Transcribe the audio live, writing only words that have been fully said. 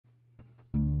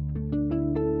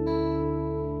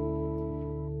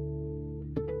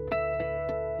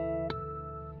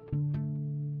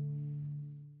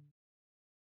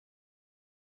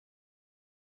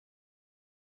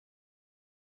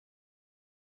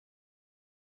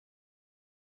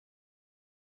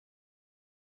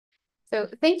So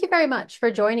thank you very much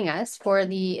for joining us for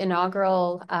the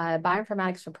inaugural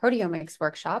Bioinformatics for Proteomics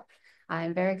workshop.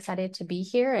 I'm very excited to be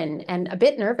here and a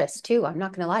bit nervous too. I'm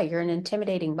not going to lie, you're an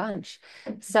intimidating bunch.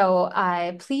 So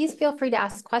please feel free to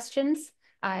ask questions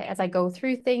as I go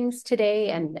through things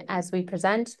today and as we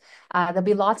present. There'll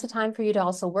be lots of time for you to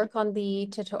also work on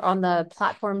the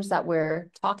platforms that we're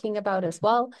talking about as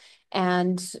well.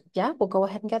 And yeah, we'll go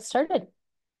ahead and get started.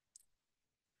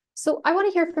 So I want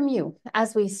to hear from you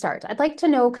as we start. I'd like to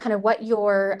know kind of what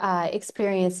your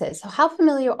experience is. So how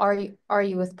familiar are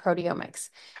you with proteomics?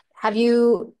 Have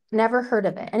you never heard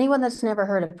of it? Anyone that's never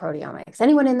heard of proteomics?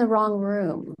 Anyone in the wrong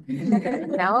room?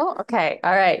 No? Okay.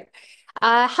 All right.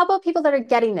 How about people that are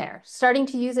getting there, starting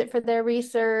to use it for their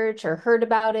research or heard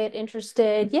about it,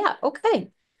 interested? Yeah.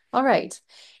 Okay. All right.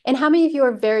 And how many of you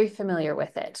are very familiar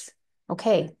with it?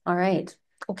 Okay. All right.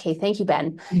 Okay, thank you,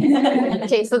 Ben.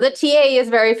 Okay, so the TA is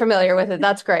very familiar with it.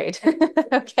 That's great.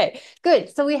 Okay,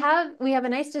 good. So we have a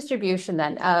nice distribution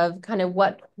then of kind of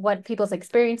what people's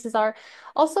experiences are.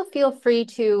 Also, feel free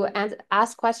to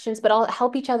ask questions, but I'll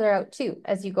help each other out too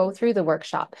as you go through the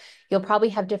workshop. You'll probably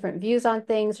have different views on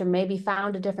things or maybe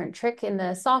found a different trick in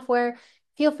the software.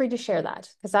 Feel free to share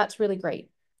that because that's really great.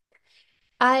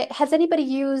 Has anybody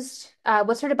used,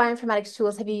 what sort of bioinformatics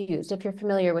tools have you used if you're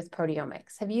familiar with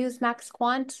proteomics? Have you used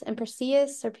MaxQuant and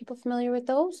Perseus? Are people familiar with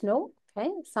those? No? Okay,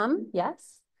 some,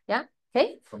 yes. Yeah,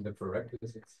 okay. From the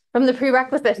prerequisites. From the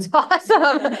prerequisites,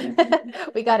 awesome.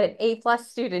 We got an A+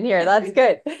 student here, that's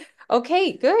good.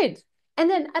 Okay, good. And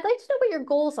then I'd like to know what your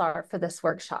goals are for this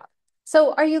workshop.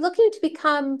 So are you looking to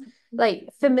become like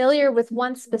familiar with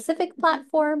one specific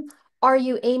platform? Are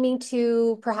you aiming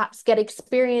to perhaps get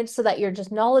experience so that you're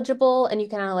just knowledgeable and you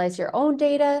can analyze your own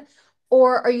data?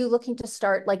 Or are you looking to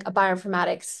start like a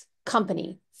bioinformatics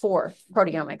company for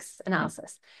proteomics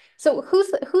analysis? So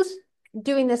who's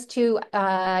doing this to,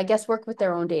 I guess, work with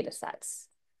their own data sets?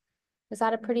 Is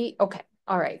that a pretty, okay,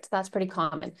 all right, that's pretty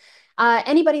common.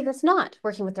 Anybody that's not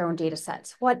working with their own data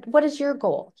sets, what is your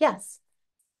goal? Yes.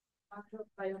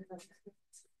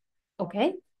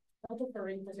 Okay. Not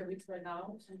offering proteomics right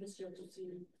now, so I'm just here to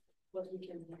see what we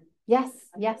can do. Yes,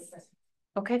 yes.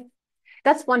 Okay,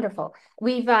 that's wonderful.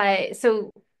 We've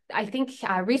so I think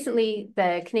recently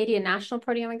the Canadian National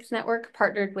Proteomics Network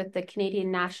partnered with the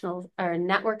Canadian National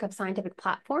Network of Scientific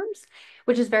Platforms,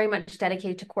 which is very much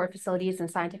dedicated to core facilities and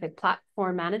scientific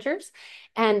platform managers.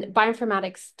 And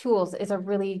bioinformatics tools is a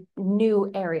really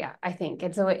new area, I think.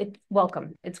 And so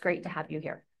welcome. It's great to have you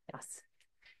here. Yes.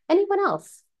 Anyone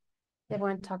else? They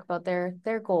want to talk about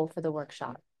their goal for the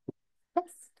workshop.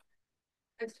 Yes.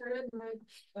 I started my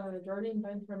journey in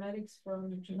bioinformatics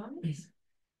from genomics,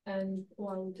 and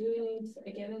while doing it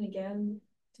again and again,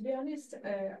 to be honest,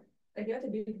 I got a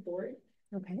bit bored.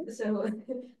 Okay. So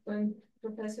when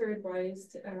professor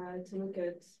advised to look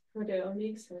at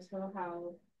proteomics, I saw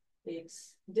how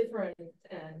it's different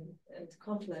and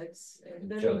complex and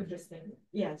very interesting.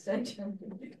 Yes, and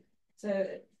challenging. So,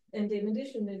 and in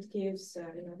addition, it gives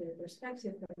another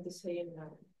perspective of the same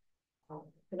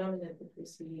phenomena that we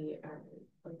see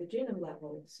on the genome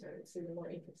level. So it's even more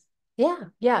interesting. Yeah,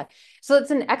 yeah. So it's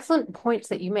an excellent point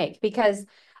that you make because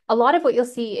a lot of what you'll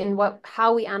see in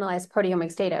how we analyze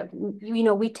proteomics data,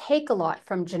 we take a lot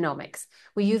from genomics.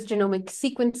 We use genomic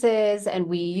sequences and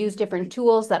we use different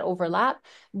tools that overlap,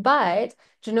 but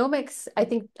genomics, I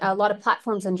think a lot of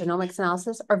platforms in genomics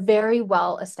analysis are very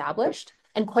well established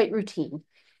and quite routine.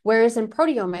 Whereas in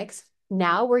proteomics,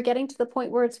 now we're getting to the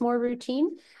point where it's more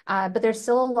routine, but there's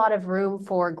still a lot of room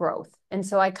for growth. And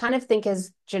so I kind of think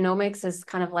as genomics is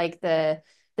kind of like the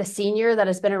senior that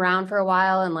has been around for a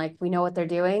while and like we know what they're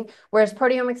doing, whereas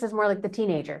proteomics is more like the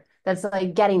teenager that's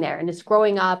like getting there and it's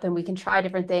growing up and we can try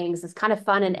different things. It's kind of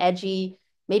fun and edgy,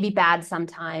 maybe bad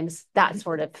sometimes, that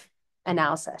sort of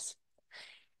analysis.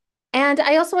 And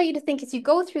I also want you to think as you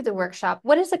go through the workshop,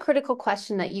 what is a critical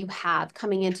question that you have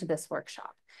coming into this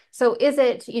workshop? So is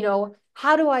it,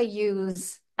 how do I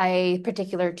use a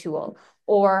particular tool?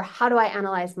 Or how do I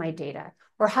analyze my data?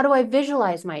 Or how do I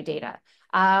visualize my data?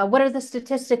 What are the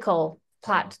statistical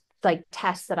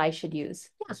tests that I should use?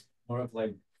 Yeah. More of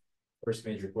like first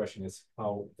major question is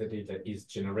how the data is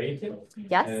generated.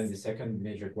 Yes. And the second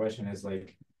major question is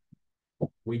like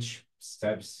which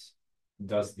steps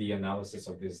does the analysis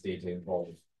of this data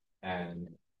involve, and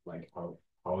like how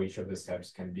each of the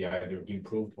steps can be either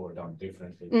improved or done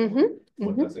differently.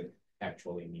 What does it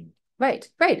actually mean? Right.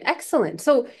 Excellent.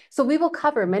 So we will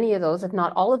cover many of those, if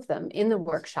not all of them, in the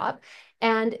workshop.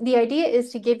 And the idea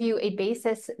is to give you a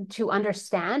basis to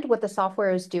understand what the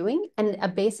software is doing and a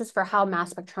basis for how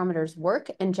mass spectrometers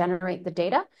work and generate the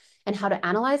data and how to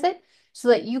analyze it. so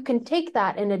that you can take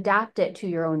that and adapt it to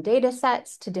your own data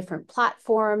sets, to different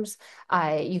platforms.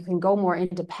 You can go more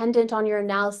independent on your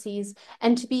analyses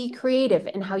and to be creative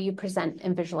in how you present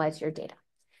and visualize your data.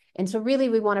 And so really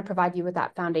we want to provide you with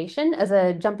that foundation as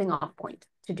a jumping off point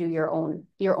to do your own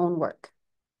work.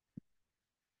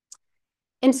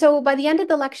 And so by the end of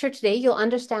the lecture today, you'll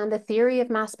understand the theory of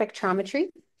mass spectrometry.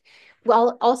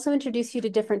 We'll also introduce you to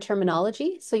different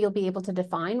terminology, so you'll be able to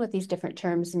define what these different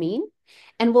terms mean.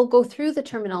 And we'll go through the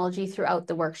terminology throughout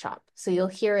the workshop. So you'll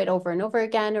hear it over and over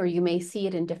again, or you may see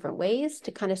it in different ways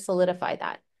to kind of solidify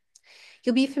that.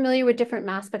 You'll be familiar with different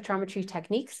mass spectrometry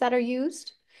techniques that are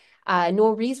used. Know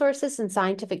resources and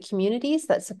scientific communities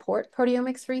that support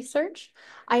proteomics research.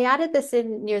 I added this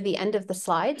in near the end of the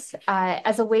slides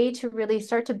as a way to really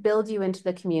start to build you into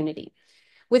the community.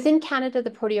 Within Canada,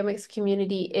 the proteomics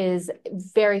community is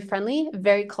very friendly,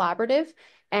 very collaborative,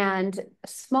 and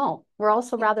small. We're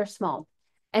also rather small.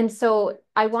 And so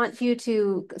I want you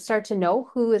to start to know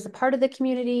who is a part of the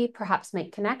community, perhaps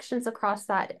make connections across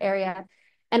that area,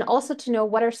 and also to know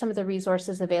what are some of the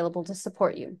resources available to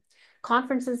support you.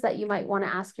 Conferences that you might want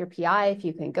to ask your PI if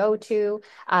you can go to,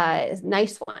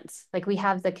 nice ones. Like we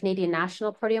have the Canadian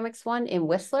National Proteomics one in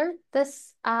Whistler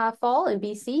this fall in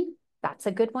BC. That's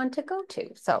a good one to go to.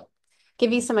 So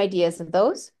give you some ideas of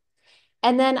those.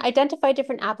 And then identify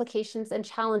different applications and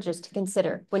challenges to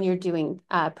consider when you're doing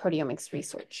proteomics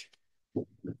research.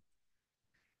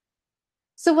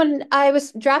 So when I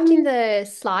was drafting the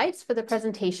slides for the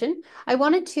presentation, I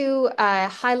wanted to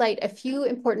highlight a few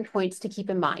important points to keep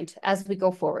in mind as we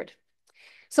go forward.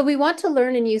 So we want to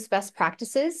learn and use best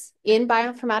practices in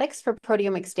bioinformatics for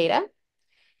proteomics data.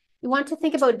 We want to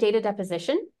think about data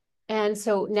deposition. And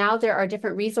so now there are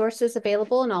different resources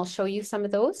available, and I'll show you some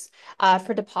of those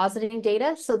for depositing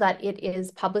data so that it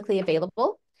is publicly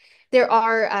available. There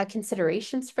are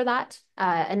considerations for that,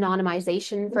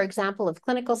 anonymization, for example, of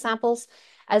clinical samples,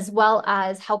 as well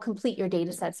as how complete your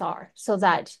data sets are so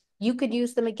that you could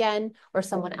use them again or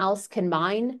someone else can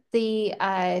mine the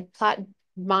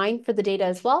mine for the data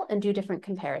as well and do different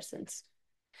comparisons.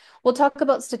 We'll talk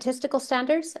about statistical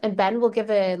standards, and Ben will give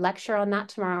a lecture on that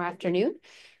tomorrow afternoon,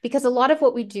 because a lot of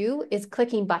what we do is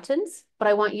clicking buttons, but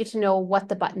I want you to know what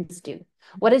the buttons do.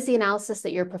 What is the analysis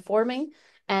that you're performing,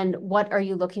 and what are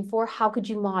you looking for? How could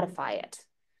you modify it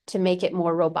to make it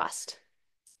more robust?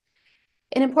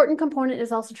 An important component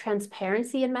is also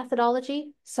transparency in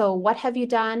methodology. So what have you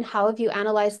done? How have you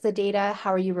analyzed the data?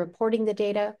 How are you reporting the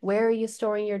data? Where are you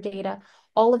storing your data?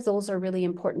 All of those are really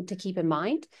important to keep in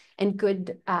mind, and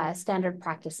good standard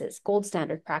practices, gold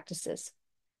standard practices.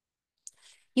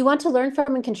 You want to learn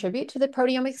from and contribute to the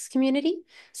proteomics community.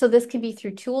 So this can be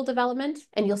through tool development,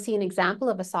 and you'll see an example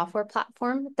of a software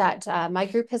platform that my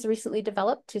group has recently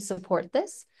developed to support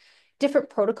this. Different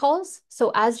protocols.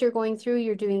 So as you're going through,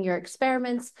 you're doing your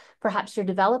experiments, perhaps you're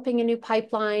developing a new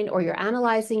pipeline or you're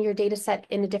analyzing your data set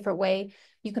in a different way.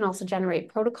 You can also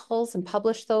generate protocols and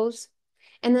publish those.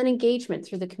 And then engagement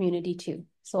through the community too.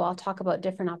 So I'll talk about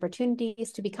different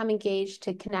opportunities to become engaged,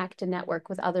 to connect and network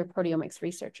with other proteomics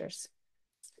researchers.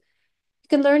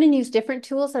 You can learn and use different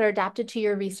tools that are adapted to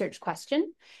your research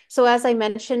question. So as I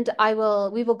mentioned, we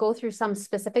will go through some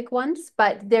specific ones,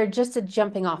 but they're just a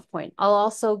jumping off point. I'll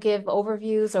also give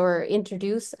overviews or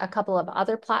introduce a couple of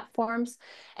other platforms.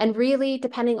 And really,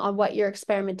 depending on what your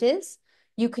experiment is,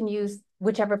 you can use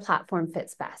whichever platform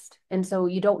fits best. And so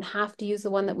you don't have to use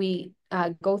the one that we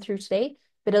go through today,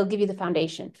 but it'll give you the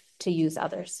foundation to use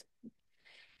others.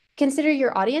 Consider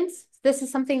your audience. This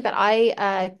is something that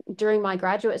I, during my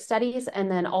graduate studies,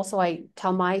 and then also I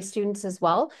tell my students as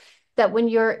well, that when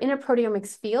you're in a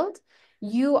proteomics field,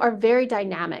 you are very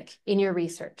dynamic in your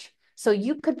research. So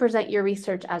you could present your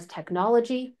research as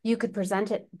technology, you could present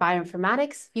it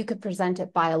bioinformatics, you could present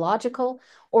it biological,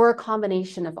 or a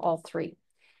combination of all three.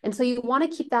 And so you want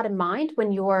to keep that in mind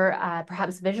when you're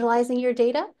perhaps visualizing your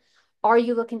data. Are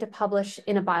you looking to publish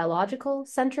in a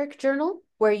biological-centric journal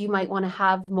where you might want to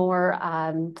have more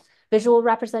visual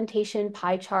representation,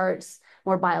 pie charts,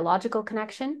 more biological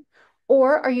connection?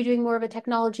 Or are you doing more of a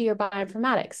technology or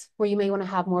bioinformatics where you may want to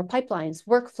have more pipelines,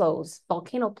 workflows,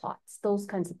 volcano plots, those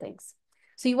kinds of things?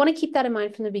 So you want to keep that in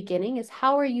mind from the beginning, is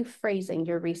how are you phrasing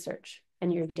your research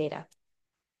and your data?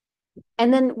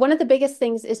 And then one of the biggest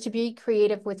things is to be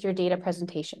creative with your data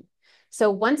presentation.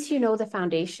 So once you know the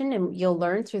foundation, and you'll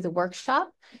learn through the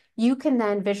workshop, you can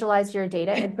then visualize your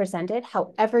data and present it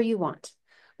however you want.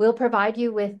 We'll provide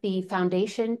you with the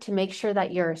foundation to make sure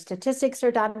that your statistics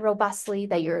are done robustly,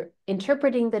 that you're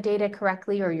interpreting the data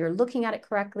correctly, or you're looking at it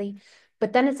correctly,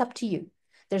 but then it's up to you.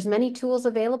 There's many tools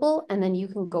available, and then you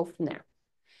can go from there.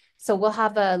 So we'll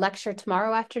have a lecture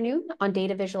tomorrow afternoon on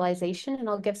data visualization, and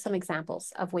I'll give some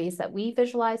examples of ways that we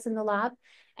visualize in the lab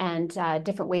and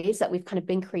different ways that we've kind of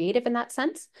been creative in that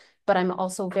sense. But I'm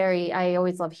also I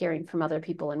always love hearing from other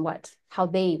people and how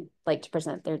they like to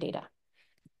present their data.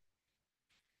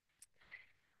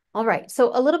 All right, so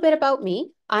a little bit about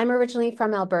me. I'm originally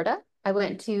from Alberta. I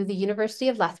went to the University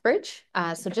of Lethbridge,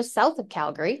 so just south of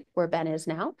Calgary, where Ben is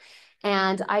now.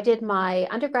 And I did my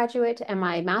undergraduate and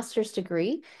my master's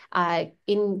degree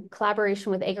in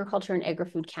collaboration with Agriculture and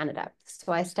Agri-Food Canada.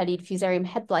 So I studied Fusarium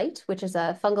head blight, which is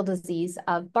a fungal disease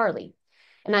of barley.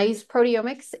 And I used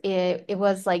proteomics. It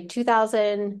was like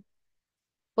 2000,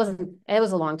 it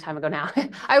was a long time ago now.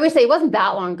 I always say it wasn't that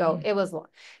long ago. It was long.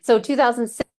 So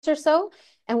 2006 or so,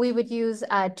 and we would use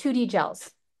 2D gels.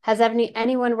 Has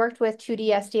anyone worked with 2D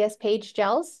SDS page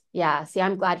gels? Yeah, see,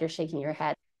 I'm glad you're shaking your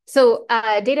head. So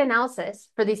data analysis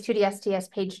for these 2D SDS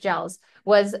page gels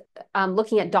was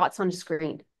looking at dots on a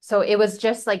screen. So it was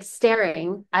just like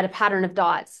staring at a pattern of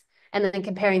dots and then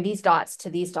comparing these dots to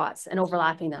these dots and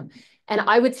overlapping them. And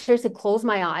I would seriously close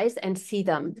my eyes and see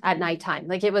them at nighttime.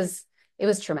 Like it was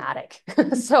traumatic.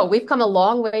 So we've come a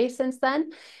long way since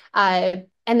then.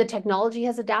 And the technology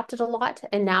has adapted a lot.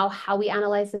 And now how we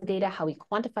analyze the data, how we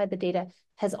quantify the data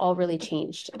has all really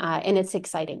changed. And it's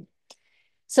exciting.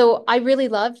 So I really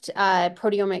loved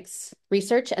proteomics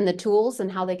research and the tools and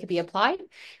how they could be applied.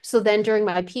 So then during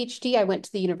my PhD, I went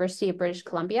to the University of British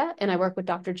Columbia and I worked with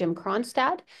Dr. Jim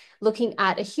Cronstad looking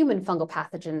at a human fungal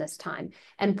pathogen this time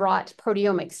and brought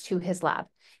proteomics to his lab.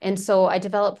 And so I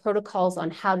developed protocols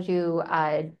on how to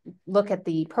look at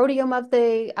the proteome of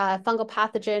the fungal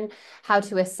pathogen, how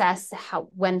to assess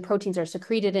when proteins are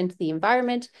secreted into the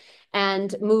environment,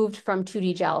 and moved from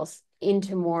 2D gels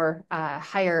into more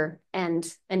higher and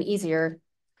easier,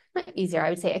 not easier,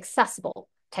 I would say accessible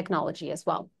technology as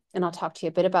well. And I'll talk to you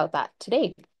a bit about that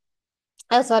today.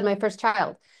 I also had my first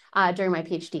child during my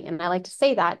PhD. And I like to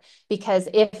say that because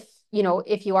if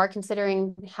you are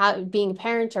considering being a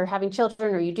parent or having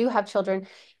children, or you do have children,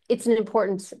 it's an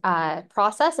important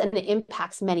process and it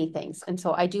impacts many things. And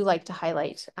so I do like to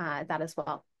highlight that as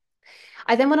well.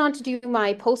 I then went on to do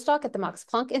my postdoc at the Max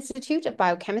Planck Institute of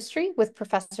Biochemistry with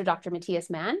Professor Dr.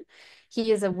 Matthias Mann.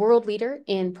 He is a world leader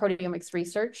in proteomics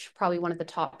research, probably one of the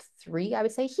top 3, I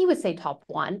would say. He would say top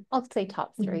 1. I'll say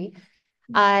top 3.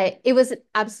 It was an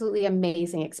absolutely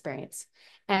amazing experience.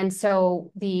 And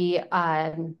so the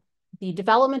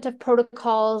development of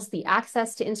protocols, the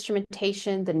access to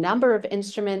instrumentation, the number of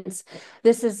instruments.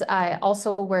 This is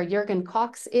also where Jürgen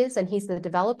Cox is, and he's the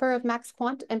developer of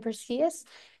MaxQuant and Perseus.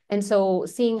 And so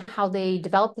seeing how they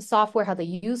developed the software, how they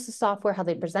used the software, how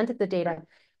they presented the data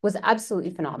was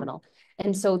absolutely phenomenal.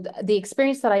 And so the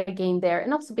experience that I gained there,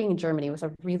 and also being in Germany, was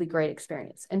a really great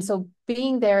experience. And so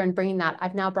being there and bringing that,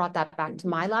 I've now brought that back to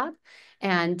my lab.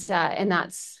 And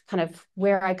that's kind of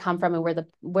where I come from and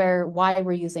why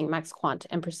we're using MaxQuant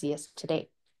and Perseus today.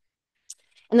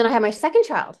 And then I had my second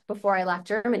child before I left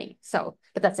Germany. So,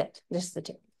 but that's it, just the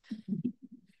 2.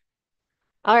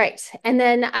 All right. And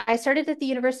then I started at the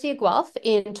University of Guelph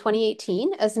in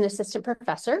 2018 as an assistant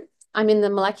professor. I'm in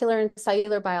the molecular and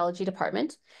cellular biology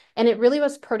department. And it really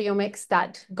was proteomics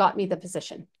that got me the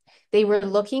position. They were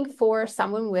looking for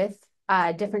someone with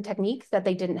different techniques that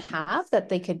they didn't have that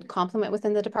they could complement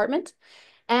within the department.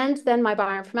 And then my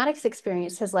bioinformatics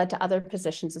experience has led to other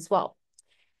positions as well.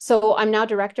 So I'm now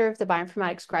director of the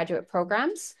bioinformatics graduate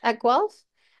programs at Guelph.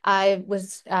 I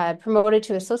was promoted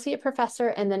to associate professor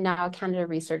and then now Canada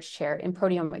Research Chair in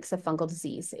proteomics of fungal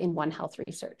disease in One Health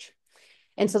Research.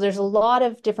 And so there's a lot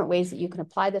of different ways that you can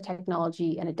apply the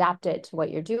technology and adapt it to what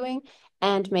you're doing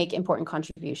and make important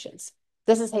contributions.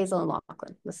 This is Hazel and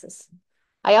Lachlan.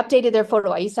 I updated their photo.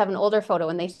 I used to have an older photo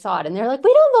and they saw it and they're like,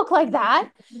 we don't look like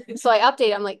that. So I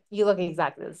updated, I'm like, you look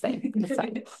exactly the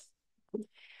same.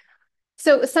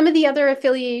 So some of the other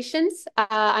affiliations,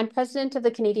 I'm president of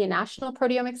the Canadian National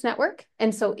Proteomics Network.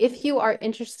 And so if you are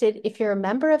interested, if you're a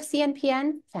member of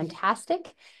CNPN,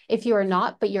 fantastic. If you are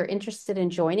not, but you're interested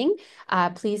in joining,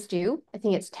 please do. I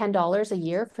think it's $10 a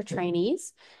year for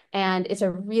trainees. And it's a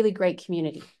really great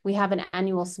community. We have an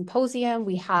annual symposium.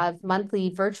 We have monthly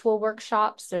virtual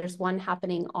workshops. There's one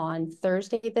happening on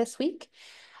Thursday this week.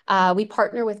 We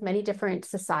partner with many different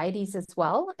societies as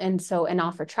well, and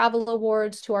offer travel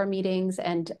awards to our meetings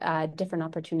and different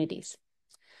opportunities.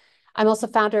 I'm also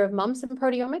founder of Mums in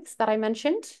Proteomics that I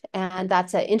mentioned, and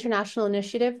that's an international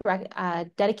initiative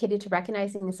dedicated to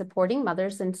recognizing and supporting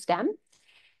mothers in STEM.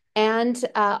 And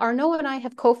Arnaud and I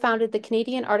have co-founded the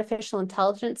Canadian Artificial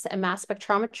Intelligence and Mass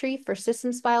Spectrometry for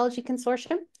Systems Biology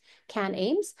Consortium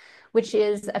CAN-AIMS, which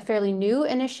is a fairly new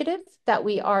initiative that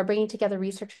we are bringing together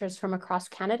researchers from across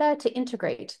Canada to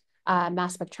integrate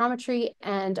mass spectrometry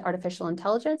and artificial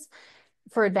intelligence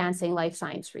for advancing life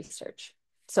science research.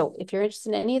 So if you're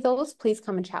interested in any of those, please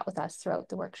come and chat with us throughout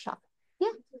the workshop.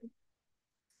 Yeah.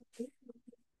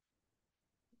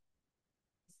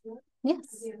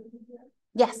 Yes.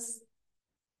 Yes.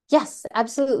 Yes,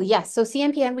 absolutely. Yes. So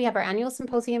CMPN, we have our annual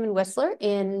symposium in Whistler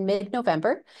in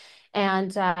mid-November,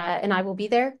 and I will be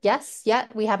there. Yes. Yeah.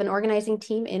 We have an organizing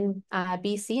team in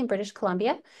BC in British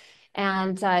Columbia,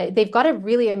 and they've got a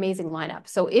really amazing lineup.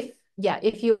 So if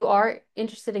you are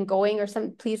interested in going or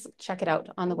some, please check it out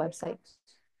on the website.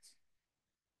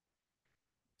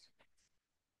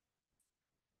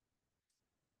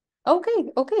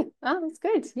 Okay. Okay. Oh, that's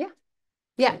good. Yeah.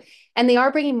 Yeah. And they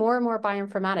are bringing more and more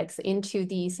bioinformatics into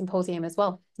the symposium as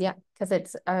well. Yeah. Because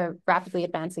it's a rapidly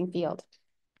advancing field.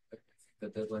 The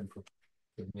deadline for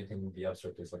submitting the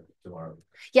abstract is like tomorrow.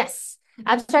 Yes.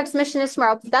 Abstract submission is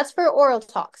tomorrow. That's for oral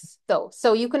talks, though.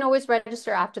 So you can always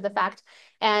register after the fact.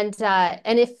 And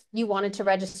if you wanted to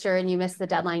register and you missed the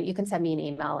deadline, you can send me an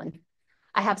email and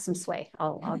I have some sway.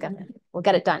 I'll get it. We'll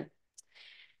get it done.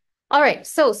 All right,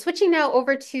 so switching now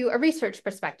over to a research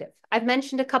perspective. I've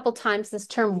mentioned a couple times this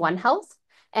term One Health.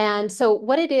 And so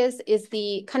what it is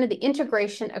the kind of the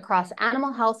integration across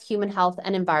animal health, human health,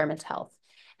 and environment health.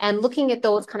 And looking at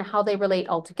those kind of how they relate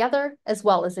all together as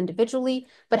well as individually,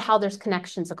 but how there's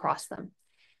connections across them.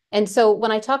 And so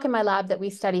when I talk in my lab that we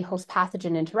study host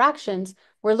pathogen interactions,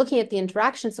 we're looking at the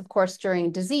interactions, of course,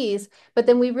 during disease, but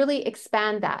then we really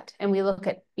expand that and we look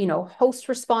at, host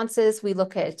responses. We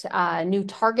look at new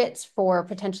targets for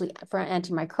potentially for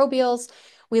antimicrobials.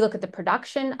 We look at the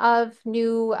production of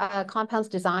new compounds,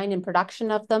 design and production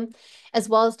of them, as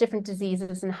well as different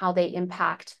diseases and how they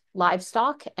impact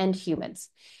livestock and humans.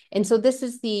 And so this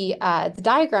is the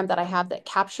diagram that I have that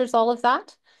captures all of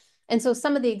that. And so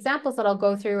some of the examples that I'll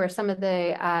go through are some of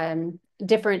the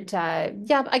different,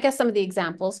 I guess some of the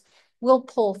examples will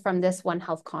pull from this One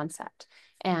Health concept.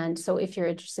 And so if you're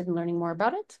interested in learning more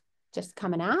about it, just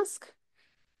come and ask.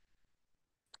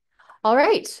 All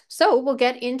right, so we'll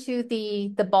get into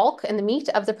the bulk and the meat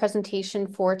of the presentation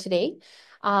for today.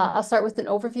 I'll start with an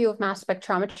overview of mass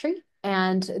spectrometry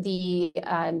and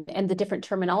the different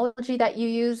terminology that you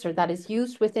use or that is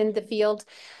used within the field.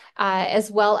 As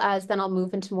well as then I'll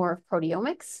move into more of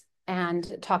proteomics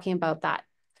and talking about that.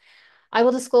 I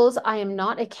will disclose I am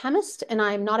not a chemist and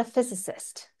I am not a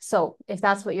physicist. So if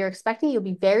that's what you're expecting, you'll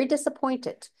be very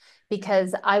disappointed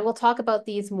because I will talk about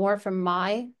these more from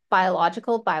my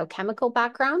biochemical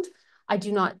background. I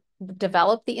do not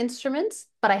develop the instruments,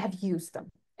 but I have used them.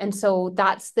 And so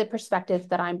that's the perspective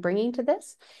that I'm bringing to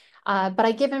this. But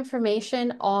I give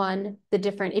information on the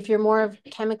different, if you're more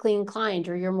chemically inclined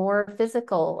or you're more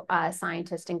physical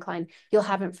scientist inclined, you'll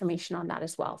have information on that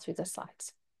as well through the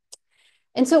slides.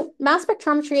 And so mass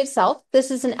spectrometry itself,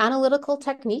 this is an analytical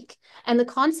technique, and the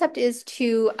concept is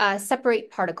to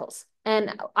separate particles.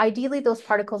 And ideally, those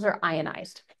particles are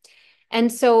ionized.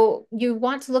 And so you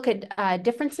want to look at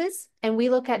differences, and we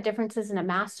look at differences in a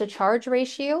mass to charge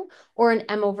ratio or an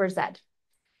M over Z.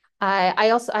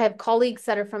 I have colleagues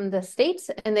that are from the States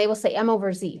and they will say M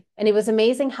over Z. And it was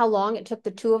amazing how long it took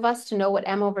the two of us to know what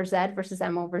M over Z versus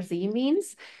M over Z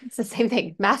means. It's the same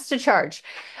thing, mass to charge.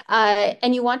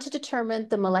 And you want to determine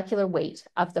the molecular weight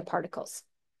of the particles.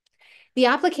 The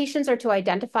applications are to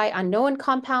identify unknown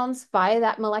compounds via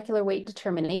that molecular weight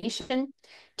determination,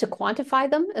 to quantify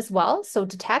them as well, so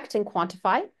detect and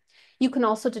quantify. You can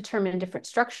also determine different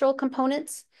structural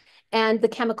components and the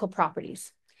chemical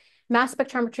properties. Mass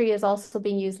spectrometry is also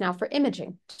being used now for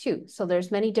imaging too. So there's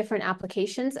many different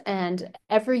applications and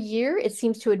every year it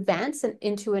seems to advance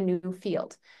into a new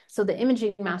field. So the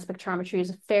imaging mass spectrometry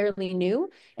is fairly new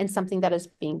and something that is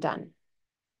being done.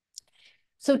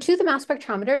 So to the mass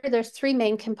spectrometer, there's three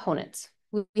main components.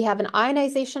 We have an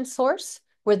ionization source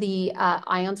where the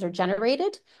ions are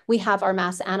generated. We have our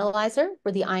mass analyzer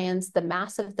where the ions, the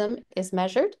mass of them is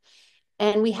measured.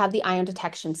 And we have the ion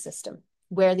detection system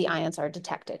where the ions are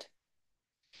detected.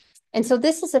 And so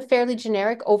this is a fairly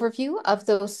generic overview of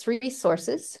those three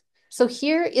sources. So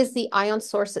here is the ion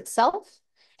source itself,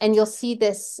 and you'll see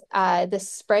this,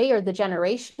 this spray or the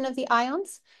generation of the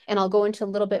ions, and I'll go into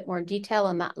a little bit more detail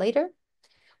on that later.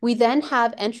 We then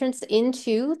have entrance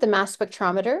into the mass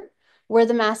spectrometer where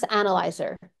the mass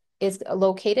analyzer is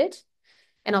located,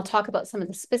 and I'll talk about some of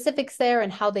the specifics there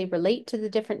and how they relate to the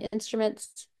different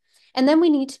instruments. And then we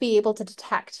need to be able to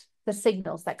detect the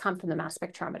signals that come from the mass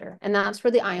spectrometer. And that's where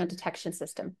the ion detection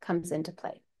system comes into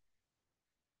play.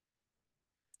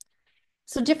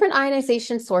 So different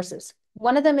ionization sources.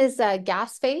 One of them is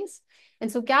gas phase.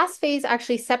 And so gas phase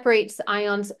actually separates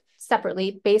ions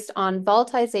separately based on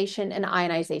volatilization and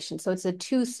ionization. So it's a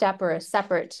two-step or a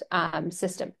separate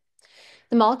system.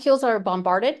 The molecules are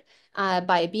bombarded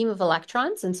by a beam of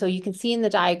electrons. And so you can see in the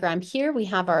diagram here, we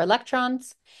have our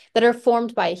electrons that are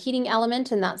formed by a heating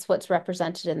element, and that's what's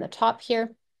represented in the top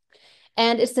here.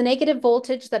 And it's the negative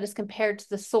voltage that is compared to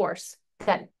the source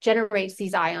that generates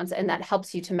these ions and that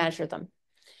helps you to measure them.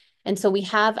 And so we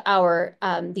have our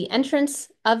the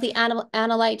entrance of the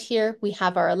analyte here. We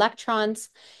have our electrons.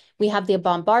 We have the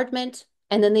bombardment,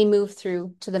 and then they move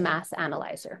through to the mass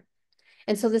analyzer.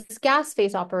 And so this gas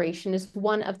phase operation is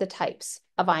one of the types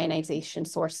of ionization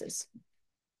sources.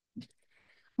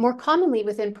 More commonly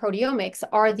within proteomics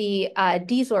are the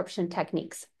desorption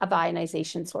techniques of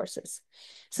ionization sources.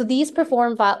 So these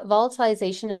perform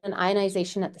volatilization and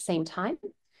ionization at the same time.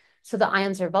 So the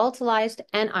ions are volatilized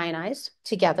and ionized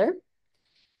together.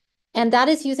 And that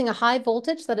is using a high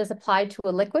voltage that is applied to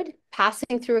a liquid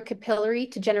passing through a capillary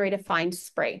to generate a fine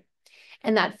spray.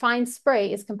 And that fine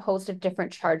spray is composed of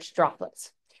different charged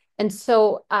droplets. And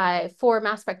so for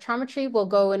mass spectrometry, we'll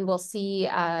go and we'll see,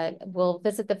 we'll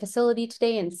visit the facility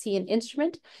today and see an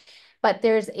instrument. But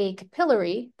there's a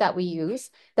capillary that we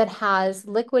use that has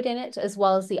liquid in it as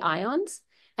well as the ions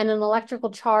and an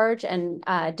electrical charge and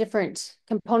different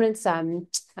components,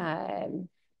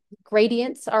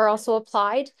 gradients are also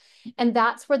applied. And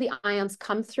that's where the ions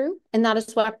come through. And that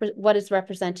is what is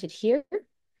represented here.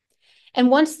 And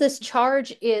once this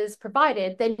charge is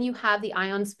provided, then you have the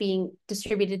ions being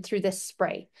distributed through this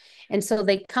spray. And so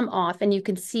they come off, and you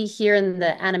can see here in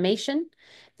the animation,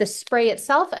 the spray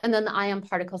itself, and then the ion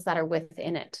particles that are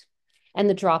within it, and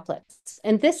the droplets.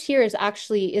 And this here is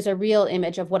actually a real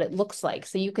image of what it looks like.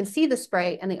 So you can see the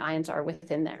spray and the ions are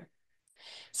within there.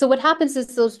 So what happens is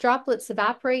those droplets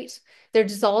evaporate, they're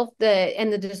dissolved,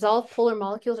 and the dissolved polar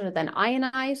molecules are then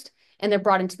ionized, and they're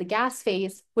brought into the gas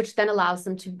phase, which then allows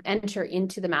them to enter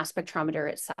into the mass spectrometer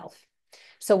itself.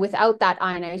 So without that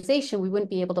ionization, we wouldn't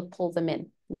be able to pull them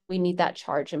in. We need that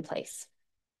charge in place.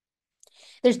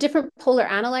 There's different polar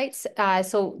analytes.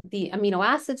 So the amino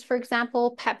acids, for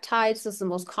example, peptides is the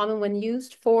most common one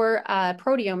used for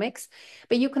proteomics,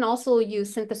 but you can also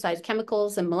use synthesized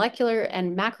chemicals, and molecular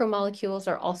and macromolecules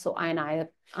are also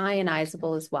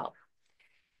ionizable as well.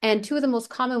 And two of the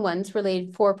most common ones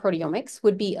related for proteomics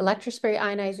would be electrospray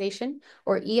ionization,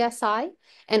 or ESI,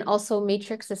 and also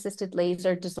matrix-assisted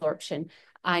laser desorption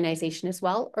ionization as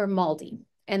well, or MALDI.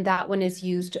 And that one is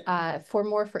used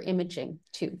for imaging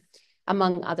too,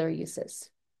 among other uses.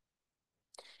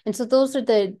 And so those are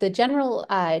the general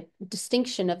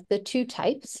distinction of the two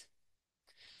types.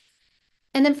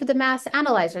 And then for the mass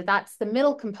analyzer, that's the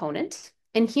middle component.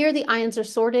 And here the ions are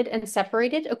sorted and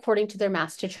separated according to their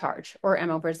mass to charge, or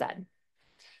M/Z.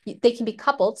 They can be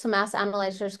coupled, so mass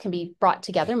analyzers can be brought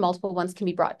together, multiple ones can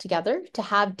be brought together to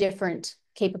have different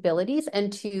capabilities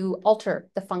and to alter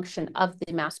the function of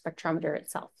the mass spectrometer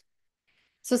itself.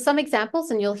 So some examples,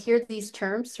 and you'll hear these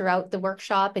terms throughout the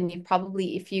workshop, and you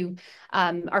probably, if you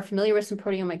are familiar with some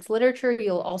proteomics literature,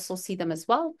 you'll also see them as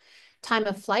well. Time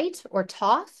of flight, or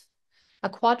TOF, a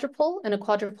quadrupole and a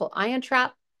quadrupole ion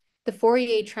trap, the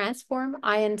Fourier transform,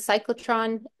 ion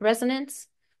cyclotron resonance,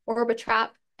 Orbitrap,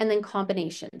 and then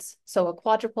combinations. So a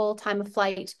quadrupole, time of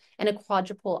flight, and a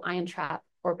quadrupole ion trap,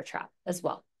 Orbitrap as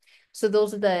well. So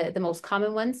those are the most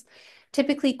common ones.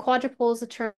 Typically, quadrupole is a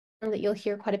term that you'll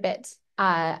hear quite a bit.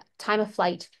 Time of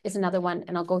flight is another one,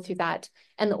 and I'll go through that,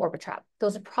 and the Orbitrap.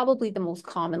 Those are probably the most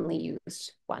commonly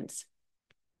used ones.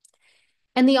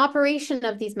 And the operation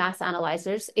of these mass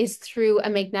analyzers is through a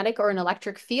magnetic or an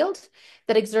electric field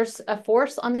that exerts a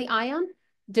force on the ion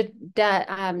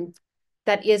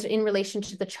that is in relation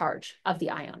to the charge of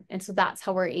the ion. And so that's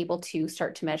how we're able to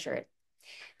start to measure it.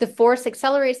 The force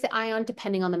accelerates the ion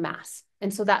depending on the mass.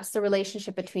 And so that's the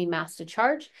relationship between mass to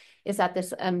charge, is that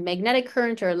this magnetic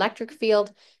current or electric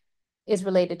field is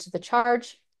related to the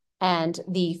charge, and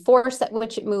the force at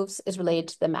which it moves is related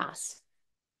to the mass.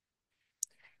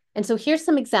 And so here's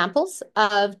some examples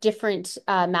of different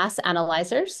mass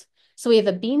analyzers. So we have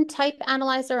a beam type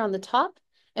analyzer on the top,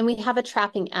 and we have a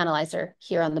trapping analyzer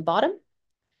here on the bottom.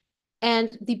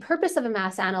 And the purpose of a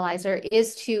mass analyzer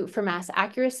is for mass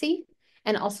accuracy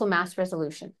and also mass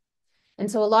resolution. And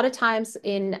so a lot of times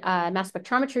in mass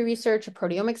spectrometry research or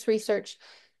proteomics research,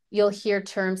 you'll hear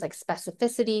terms like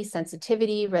specificity,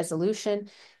 sensitivity, resolution.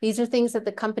 These are things that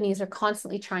the companies are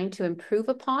constantly trying to improve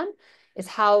upon, is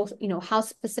how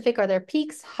specific are their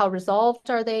peaks, how resolved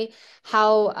are they,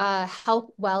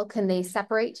 how well can they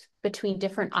separate between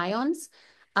different ions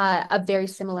of very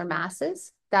similar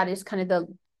masses. That is kind of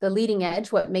the leading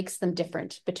edge, what makes them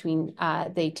different between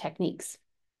the techniques.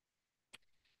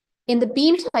 In the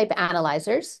beam type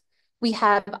analyzers, we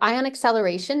have ion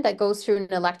acceleration that goes through an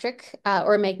electric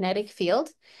or magnetic field,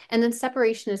 and then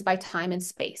separation is by time and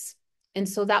space. And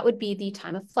so that would be the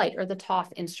time of flight or the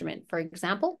TOF instrument, for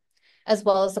example, as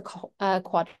well as the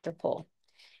quadrupole.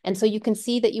 And so you can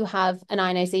see that you have an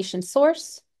ionization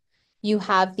source, you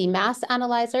have the mass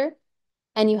analyzer,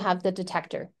 and you have the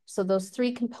detector. So those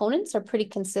three components are pretty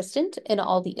consistent in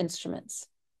all the instruments.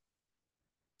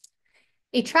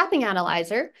 A trapping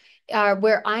analyzer,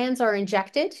 where ions are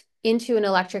injected into an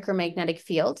electric or magnetic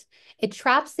field. It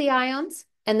traps the ions,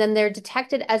 and then they're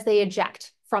detected as they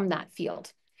eject from that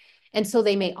field. And so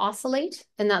they may oscillate,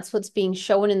 and that's what's being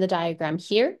shown in the diagram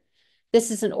here.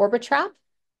 This is an orbit trap,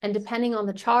 and depending on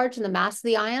the charge and the mass of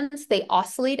the ions, they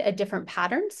oscillate at different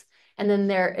patterns, and then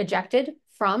they're ejected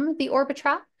from the orbit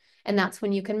trap, and that's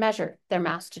when you can measure their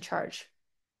mass to charge.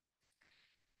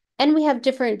 And we have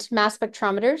different mass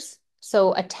spectrometers.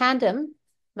 So a tandem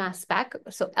mass spec,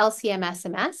 so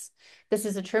LCM-SMS. This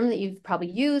is a term that you've probably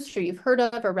used or you've heard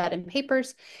of or read in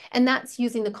papers, and that's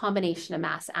using the combination of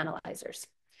mass analyzers.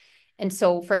 And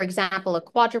so, for example, a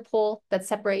quadrupole that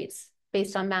separates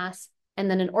based on mass, and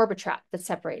then an orbit trap that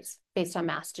separates based on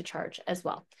mass to charge as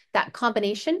well. That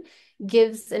combination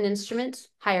gives an instrument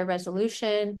higher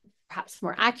resolution, perhaps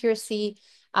more accuracy,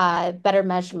 better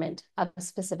measurement of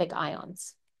specific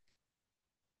ions.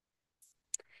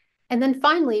 And then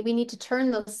finally, we need to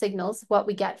turn those signals, what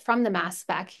we get from the mass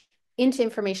spec, into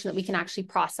information that we can actually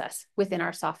process within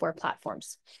our software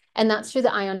platforms. And that's through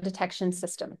the ion detection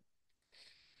system.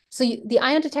 So the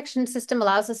ion detection system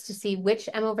allows us to see which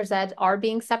M over Z are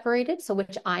being separated, so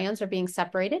which ions are being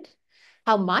separated,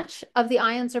 how much of the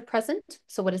ions are present,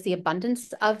 so what is the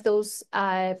abundance of those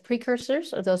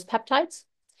precursors or those peptides,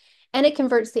 and it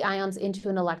converts the ions into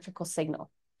an electrical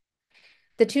signal.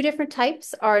 The two different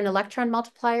types are an electron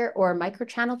multiplier or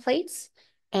microchannel plates,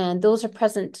 and those are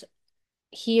present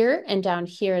here and down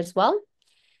here as well.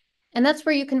 And that's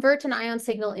where you convert an ion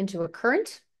signal into a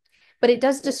current, but it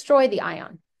does destroy the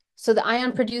ion. So the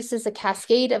ion produces a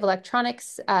cascade of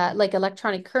electronics, like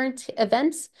electronic current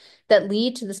events that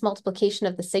lead to this multiplication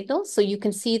of the signal. So you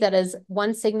can see that as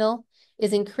one signal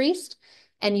is increased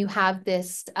and you have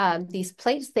this, these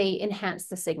plates, they enhance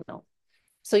the signal.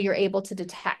 So you're able to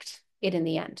detect it in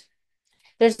the end.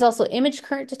 There's also image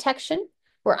current detection,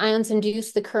 where ions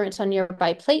induce the current on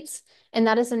nearby plates, and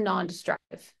that is a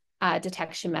non-destructive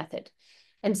detection method.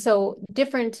 And so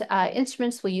different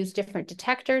instruments will use different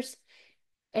detectors.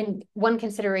 And one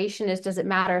consideration is, does it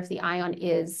matter if the ion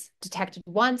is detected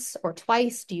once or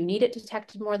twice? Do you need it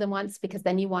detected more than once? Because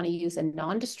then you want to use a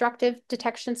non-destructive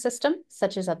detection system,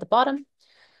 such as at the bottom.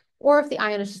 Or if the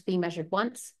ion is just being measured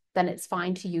once, then it's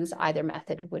fine to use either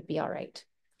method, would be all right.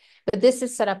 But this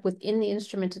is set up within the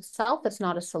instrument itself. It's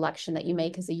not a selection that you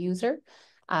make as a user,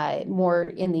 more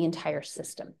in the entire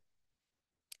system.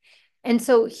 And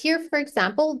so here, for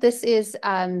example, this is,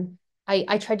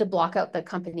 I tried to block out the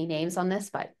company names on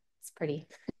this, but it's pretty.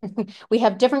 We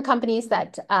have different companies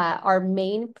that are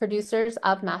main producers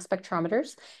of mass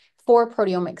spectrometers for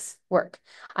proteomics work.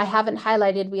 I haven't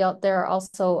highlighted, there are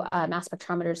also mass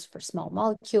spectrometers for small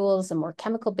molecules and more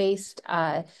chemical-based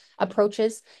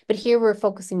approaches, but here we're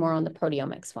focusing more on the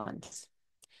proteomics ones.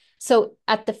 So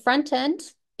at the front end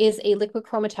is a liquid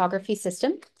chromatography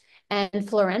system, and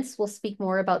Florence will speak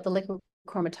more about the liquid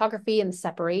chromatography and the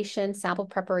separation, sample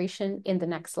preparation in the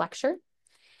next lecture.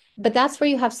 But that's where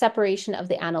you have separation of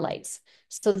the analytes.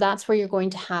 So that's where you're going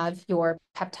to have your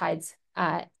peptides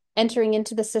entering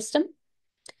into the system.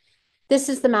 This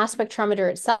is the mass spectrometer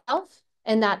itself,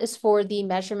 and that is for the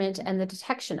measurement and the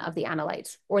detection of the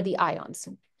analytes or the ions.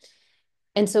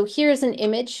 And so here's an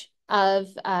image of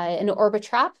an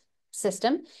Orbitrap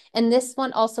system, and this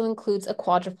one also includes a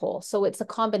quadrupole. So it's a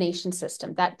combination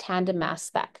system, that tandem mass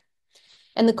spec.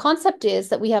 And the concept is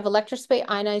that we have electrospray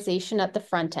ionization at the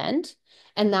front end,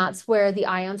 and that's where the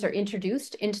ions are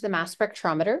introduced into the mass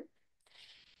spectrometer.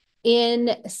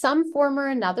 In some form or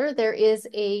another, there is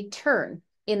a turn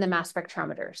in the mass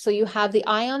spectrometer. So you have the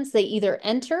ions, they either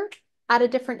enter at a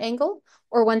different angle,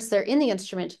 or once they're in the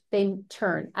instrument, they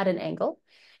turn at an angle.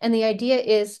 And the idea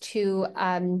is to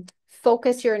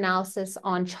focus your analysis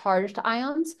on charged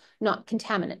ions, not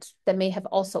contaminants that may have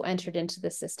also entered into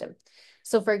the system.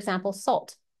 So for example,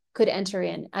 salt could enter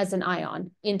in as an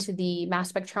ion into the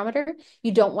mass spectrometer.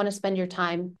 You don't want to spend your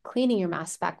time cleaning your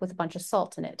mass spec with a bunch of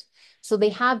salt in it. So they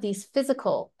have these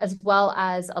physical as well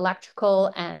as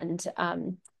electrical and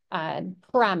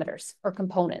parameters or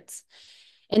components.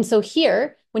 And so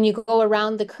here, when you go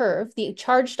around the curve, the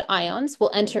charged ions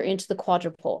will enter into the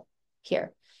quadrupole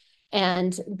here.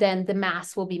 and then the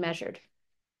mass will be measured.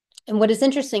 And what is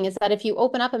interesting is that if you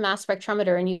open up a mass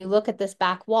spectrometer and you look at this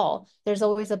back wall, there's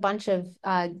always a bunch of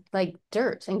like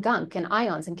dirt and gunk and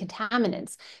ions and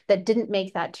contaminants that didn't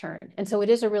make that turn. And so it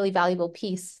is a really valuable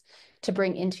piece to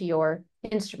bring into your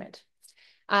instrument.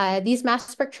 These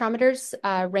mass spectrometers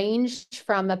range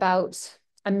from about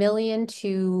 1 million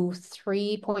to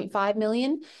 3.5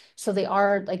 million. So they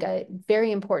are like a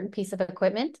very important piece of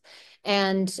equipment.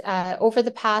 And over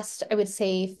the past, I would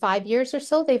say 5 years or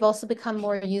so, they've also become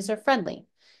more user-friendly.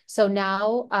 So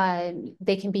now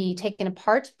they can be taken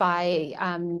apart by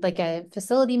like a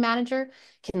facility manager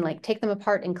can like take them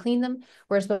apart and clean them,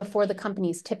 whereas before the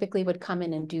companies typically would come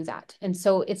in and do that. And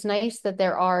so it's nice that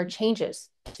there are changes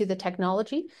to the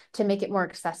technology to make it more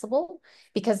accessible,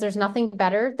 because there's nothing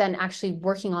better than actually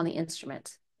working on the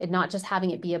instrument and not just having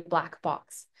it be a black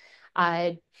box.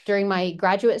 During my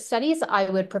graduate studies, I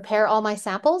would prepare all my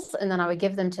samples and then I would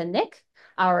give them to Nick,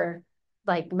 our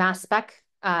like mass spec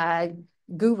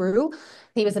guru.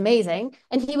 He was amazing.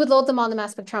 And he would load them on the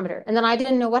mass spectrometer. And then I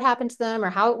didn't know what happened to them or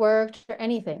how it worked or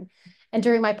anything. And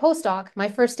during my postdoc, my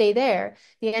first day there,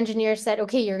 the engineer said,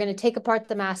 okay, you're going to take apart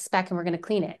the mass spec and we're going to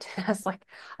clean it. I was like,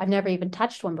 I've never even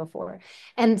touched one before.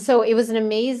 And so it was an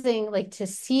amazing, like, to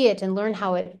see it and learn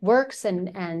how it works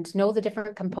and know the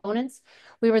different components.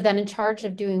 We were then in charge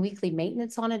of doing weekly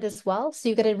maintenance on it as well. So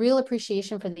you get a real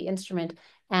appreciation for the instrument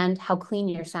and how clean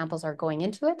your samples are going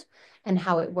into it and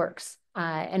how it works.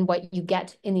 And what you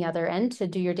get in the other end to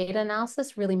do your data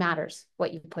analysis really matters,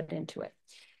 what you put into it.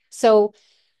 So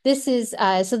this is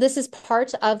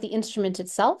part of the instrument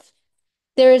itself.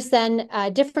 There's then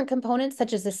different components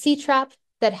such as the C-trap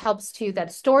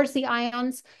that stores the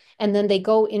ions, and then they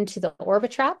go into the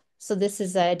Orbitrap. So this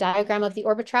is a diagram of the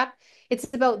Orbitrap. It's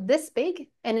about this big,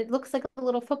 and it looks like a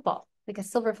little football, like a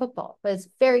silver football, but it's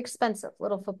very expensive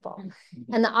little football.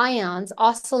 And the ions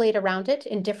oscillate around it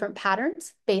in different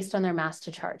patterns based on their mass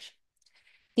to charge.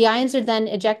 The ions are then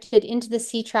ejected into the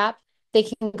C-trap. They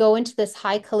can go into this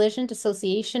high collision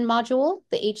dissociation module,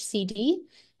 the HCD,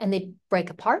 and they break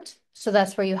apart. So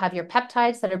that's where you have your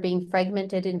peptides that are being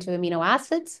fragmented into amino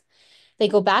acids. They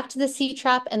go back to the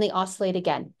C-trap and they oscillate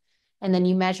again. And then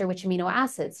you measure which amino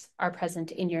acids are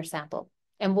present in your sample.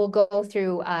 And we'll go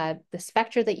through the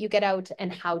spectra that you get out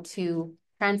and how to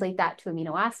translate that to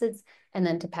amino acids and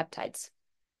then to peptides.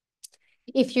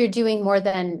 If you're doing more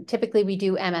than, typically we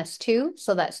do MS2,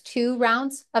 so that's 2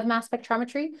 rounds of mass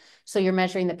spectrometry. So you're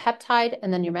measuring the peptide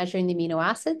and then you're measuring the amino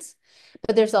acids.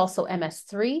 But there's also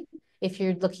MS3 if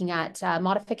you're looking at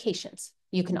modifications.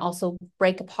 You can also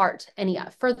break apart any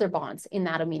further bonds in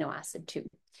that amino acid too.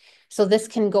 So this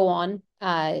can go on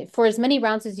for as many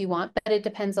rounds as you want, but it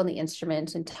depends on the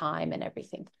instrument and time and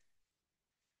everything.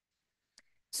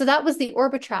 So that was the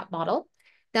Orbitrap model.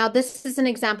 Now this is an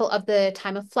example of the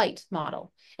time of flight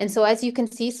model. And so as you can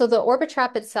see, so the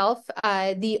Orbitrap itself,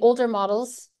 the older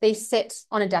models, they sit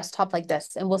on a desktop like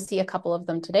this, and we'll see a couple of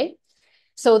them today.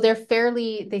 So they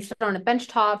sit on a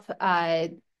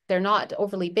benchtop. They're not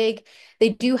overly big. They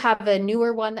do have a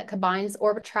newer one that combines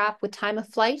Orbitrap with time of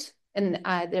flight, and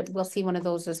we'll see one of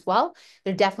those as well.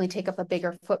 They definitely take up a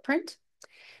bigger footprint.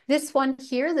 This one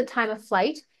here, the time of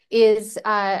flight, is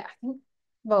I think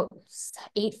about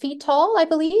 8 feet tall, I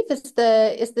believe, is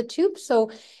the tube.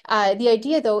 So the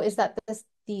idea, though, is that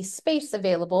the space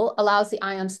available allows the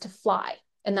ions to fly,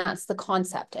 and that's the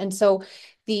concept. And so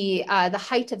the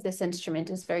height of this instrument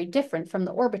is very different from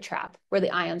the Orbitrap, where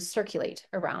the ions circulate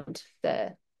around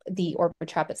the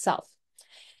Orbitrap itself.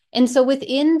 And so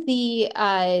within the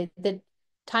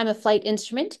time of flight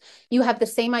instrument, you have the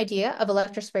same idea of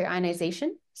electrospray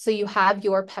ionization. So you have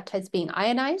your peptides being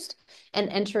ionized and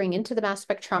entering into the mass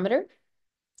spectrometer.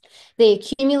 They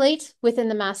accumulate within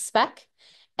the mass spec,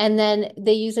 and then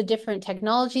they use a different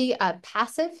technology,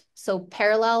 passive, so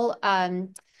parallel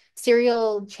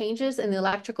serial changes in the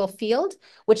electrical field,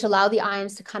 which allow the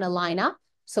ions to kind of line up.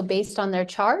 So based on their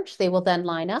charge, they will then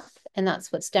line up, and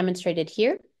that's what's demonstrated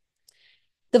here.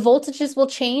 The voltages will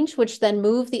change, which then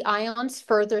move the ions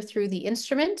further through the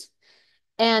instrument.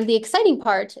 And the exciting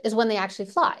part is when they actually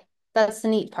fly. That's the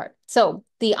neat part. So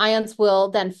the ions will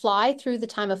then fly through the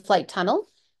time of flight tunnel,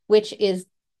 which is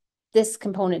this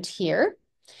component here.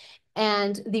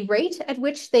 And the rate at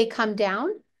which they come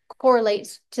down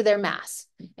correlates to their mass.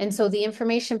 And so the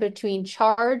information between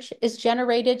charge is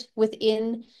generated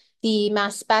within the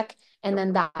mass spec, and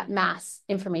then that mass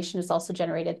information is also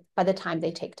generated by the time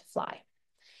they take to fly.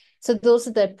 So those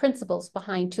are the principles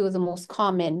behind 2 of the most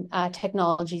common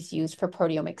technologies used for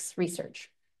proteomics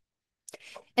research.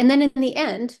 And then in the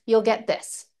end, you'll get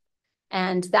this.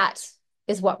 And that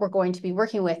is what we're going to be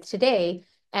working with today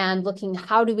and looking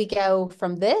how do we go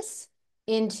from this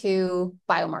into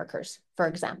biomarkers, for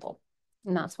example.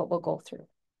 And that's what we'll go through.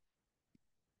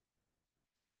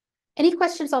 Any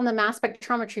questions on the mass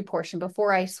spectrometry portion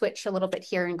before I switch a little bit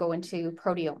here and go into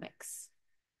proteomics?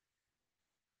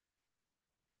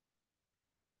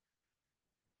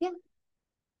 Yeah.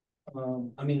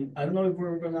 I mean, I don't know if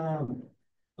we're gonna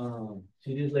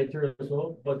see this later as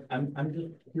well, but I'm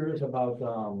just curious about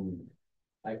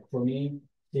like for me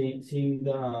seeing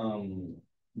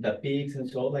the peaks and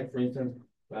so, like for instance,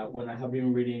 when I have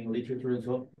been reading literature and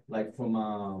so, like from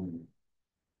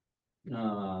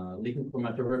liquid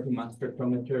chromatography, mass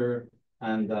spectrometer,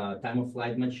 and time of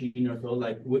flight machine or so,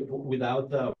 like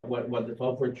without the what the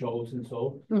software shows and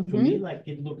so, to me, like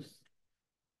it looks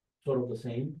sort of the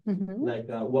same. Like,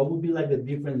 what would be like the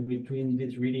difference between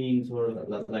these readings, or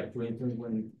like for instance,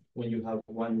 when you have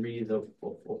one read of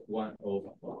one of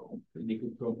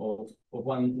liquid of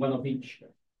one of each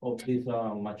of these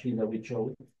machines that we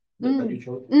showed that you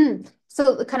showed.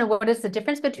 So kind of what is the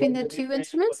difference between the two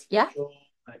instruments? Yeah.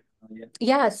 Yeah.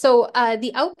 Yeah, so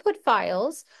the output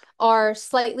files are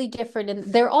slightly different, and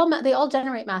they all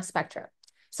generate mass spectra.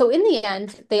 So in the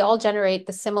end, they all generate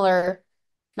the similar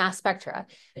mass spectra,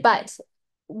 but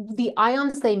the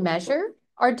ions they measure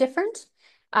are different.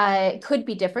 Could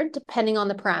be different depending on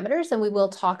the parameters, and we will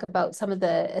talk about some of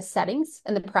the settings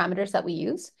and the parameters that we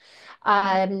use.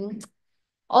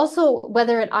 Also,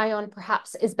 whether an ion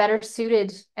perhaps is better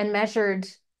suited and measured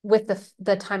with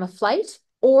the time of flight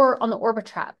or on the orbit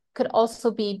trap could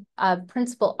also be a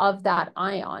principle of that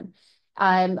ion.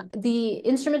 The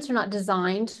instruments are not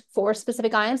designed for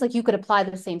specific ions. Like you could apply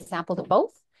the same sample to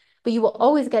both, but you will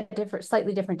always get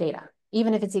slightly different data,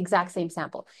 even if it's the exact same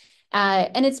sample.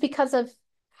 And it's because of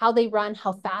how they run,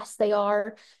 how fast they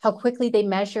are, how quickly they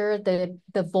measure,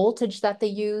 the voltage that they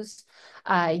use.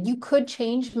 You could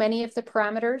change many of the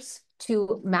parameters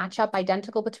to match up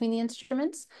identical between the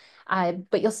instruments,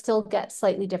 but you'll still get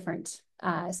slightly different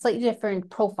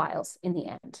profiles in the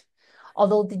end.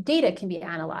 Although the data can be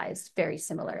analyzed very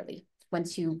similarly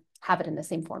once you have it in the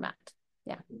same format.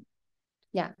 Yeah.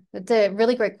 Yeah, it's a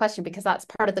really great question because that's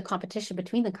part of the competition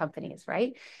between the companies,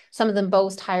 right? Some of them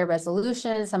boast higher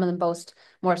resolution, some of them boast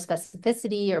more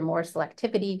specificity or more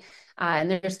selectivity,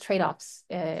 and there's trade-offs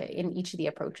in each of the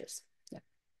approaches. Yeah.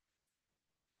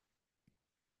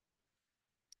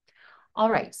 All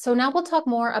right, so now we'll talk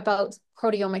more about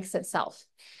proteomics itself.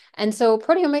 And so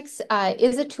proteomics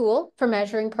is a tool for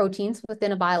measuring proteins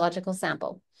within a biological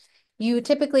sample. You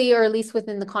typically, or at least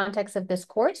within the context of this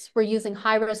course, we're using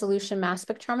high resolution mass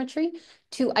spectrometry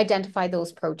to identify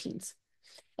those proteins.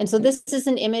 And so this is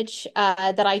an image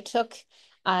that I took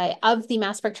of the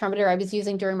mass spectrometer I was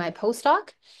using during my postdoc.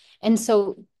 And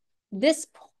so this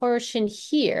portion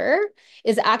here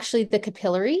is actually the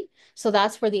capillary. So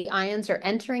that's where the ions are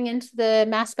entering into the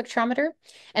mass spectrometer.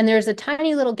 And there's a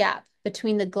tiny little gap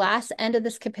between the glass end of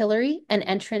this capillary and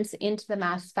entrance into the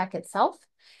mass spec itself.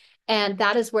 And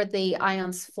that is where the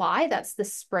ions fly. That's the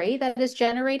spray that is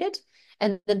generated.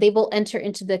 And then they will enter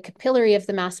into the capillary of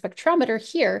the mass spectrometer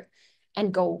here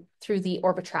and go through the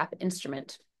Orbitrap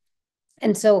instrument.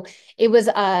 And so it was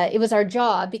our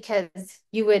job because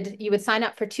you would sign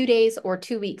up for 2 days or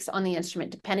 2 weeks on the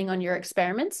instrument, depending on your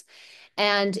experiments.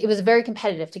 And it was very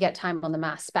competitive to get time on the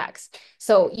mass specs.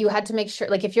 So you had to make sure,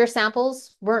 like if your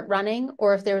samples weren't running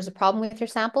or if there was a problem with your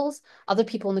samples, other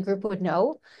people in the group would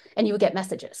know and you would get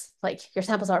messages like your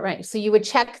samples aren't running. So you would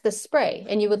check the spray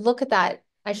and you would look at that.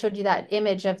 I showed you that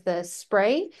image of the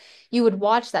spray. You would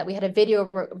watch that. We had a video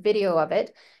of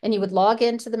it and you would log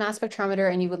into the mass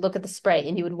spectrometer and you would look at the spray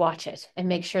and you would watch it and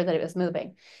make sure that it was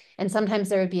moving. And sometimes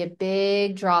there would be a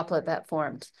big droplet that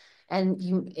formed.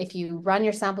 And if you run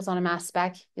your samples on a mass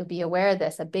spec, you'll be aware of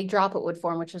this. A big droplet would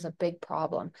form, which is a big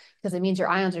problem because it means your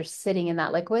ions are sitting in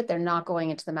that liquid. They're not going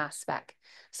into the mass spec.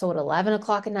 So at 11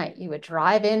 o'clock at night, you would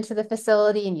drive into the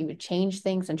facility and you would change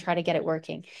things and try to get it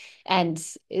working. And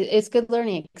it's a good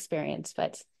learning experience,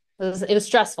 but it was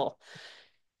stressful.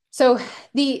 So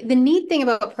the neat thing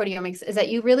about proteomics is that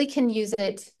you really can use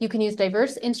it. You can use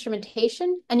diverse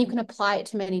instrumentation and you can apply it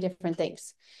to many different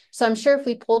things. So I'm sure if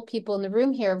we polled people in the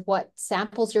room here of what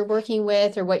samples you're working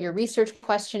with or what your research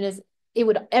question is,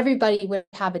 everybody would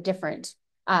have a different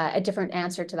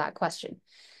answer to that question,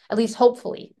 at least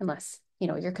hopefully, unless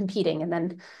you're competing and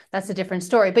then that's a different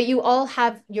story. But you all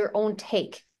have your own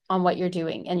take on what you're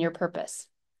doing and your purpose.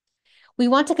 We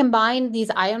want to combine these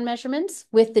ion measurements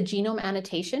with the genome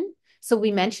annotation. So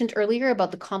we mentioned earlier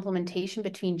about the complementation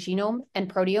between genome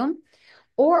and proteome,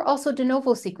 or also de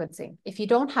novo sequencing. If you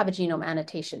don't have a genome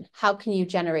annotation, how can you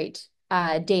generate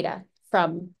data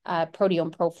from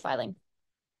proteome profiling?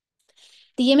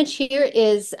 The image here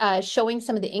is showing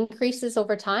some of the increases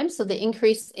over time. So the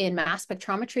increase in mass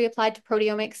spectrometry applied to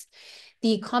proteomics,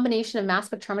 the combination of mass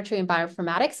spectrometry and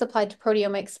bioinformatics applied to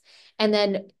proteomics, and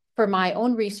then for my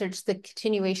own research, the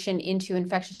continuation into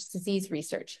infectious disease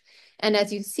research. And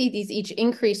as you see, these each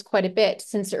increased quite a bit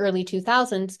since the early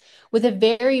 2000s with a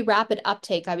very rapid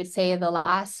uptake, I would say, in the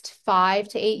last 5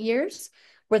 to 8 years,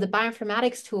 where the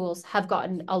bioinformatics tools have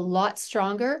gotten a lot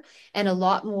stronger and a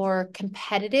lot more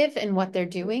competitive in what they're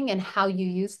doing and how you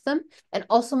use them, and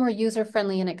also more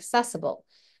user-friendly and accessible,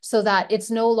 so that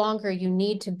it's no longer you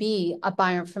need to be a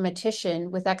bioinformatician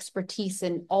with expertise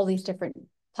in all these different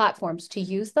platforms to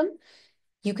use them.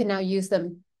 You can now use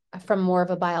them from more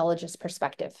of a biologist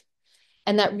perspective.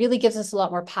 And that really gives us a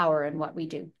lot more power in what we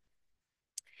do.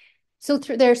 So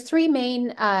there's 3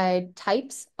 main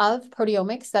types of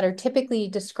proteomics that are typically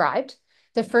described.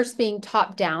 The first being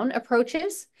top-down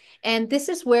approaches. And this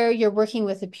is where you're working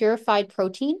with a purified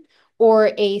protein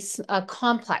or a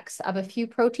complex of a few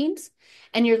proteins.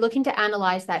 And you're looking to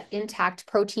analyze that intact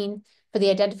protein for the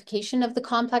identification of the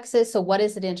complexes. So what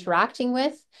is it interacting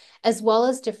with, as well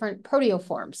as different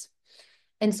proteoforms.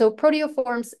 And so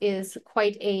proteoforms is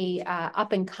quite a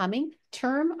up-and-coming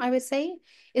term, I would say.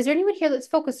 Is there anyone here that's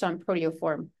focused on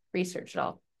proteoform research at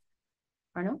all?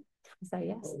 Or no? Is that a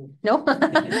yes? No?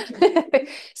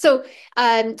 So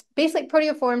basic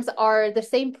proteoforms are the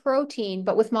same protein,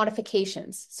 but with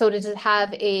modifications. So does it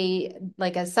have a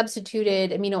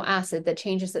substituted amino acid that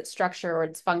changes its structure or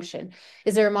its function?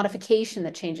 Is there a modification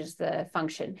that changes the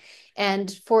function?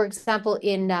 And for example,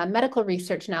 in medical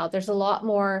research now, there's a lot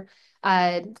more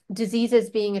diseases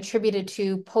being attributed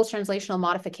to post-translational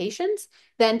modifications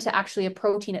than to actually a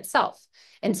protein itself.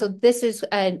 And so this is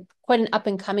quite an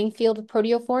up-and-coming field of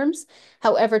proteoforms.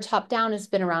 However, top-down has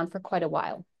been around for quite a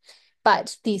while.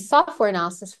 But the software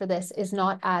analysis for this is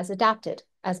not as adapted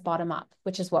as bottom-up,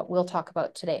 which is what we'll talk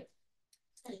about today.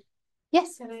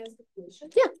 Yes. Can I ask a question?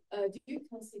 Yeah. Do you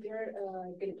consider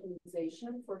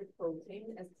glycosylation for the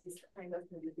protein as this kind of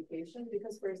modification?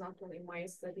 Because, for example, in my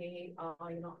study,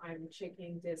 I'm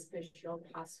checking the special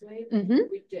pathway,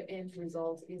 which the end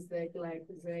result is the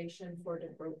glycosylation for the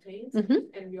proteins,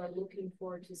 and we are looking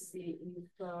for to see if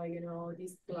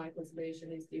this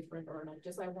glycosylation is different or not.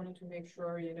 Just I wanted to make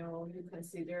sure you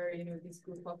consider this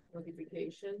group of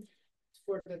modification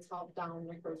for the top-down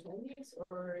proteomics,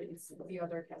 or it's the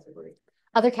other category?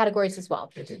 Other categories as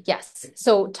well. Yes.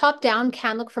 So top-down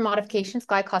can look for modifications,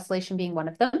 glycosylation being one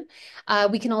of them.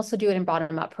 We can also do it in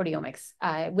bottom-up proteomics,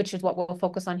 which is what we'll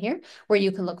focus on here, where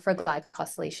you can look for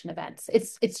glycosylation events.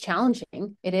 It's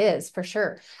challenging. It is, for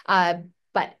sure.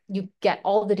 But you get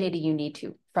all the data you need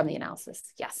to from the analysis.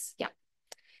 Yes. Yeah.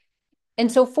 And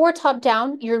so for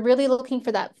top-down, you're really looking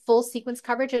for that full sequence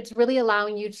coverage. It's really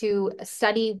allowing you to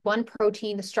study one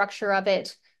protein, the structure of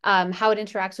it, how it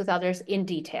interacts with others in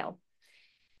detail.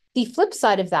 The flip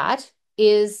side of that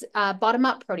is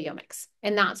bottom-up proteomics.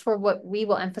 And that's where what we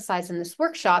will emphasize in this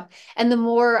workshop. And the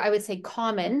more, I would say,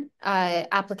 common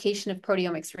application of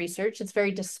proteomics research, it's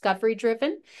very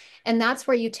discovery-driven. And that's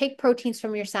where you take proteins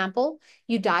from your sample,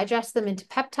 you digest them into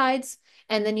peptides,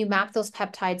 and then you map those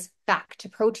peptides back to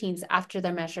proteins after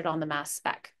they're measured on the mass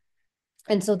spec.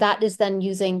 And so that is then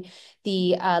using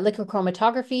the liquid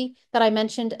chromatography that I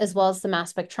mentioned, as well as the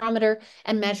mass spectrometer,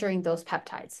 and measuring those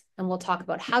peptides. And we'll talk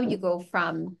about how you go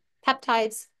from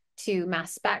peptides to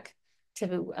mass spec to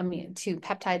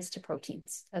peptides to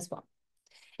proteins as well.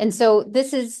 And so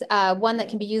this is one that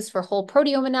can be used for whole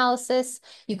proteome analysis.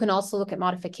 You can also look at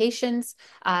modifications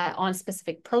on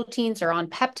specific proteins or on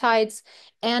peptides,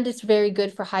 and it's very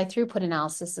good for high throughput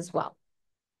analysis as well.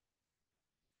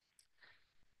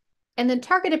 And then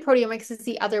targeted proteomics is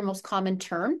the other most common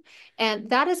term, and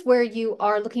that is where you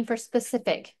are looking for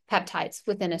specific peptides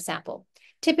within a sample.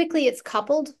 Typically, it's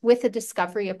coupled with a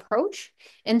discovery approach,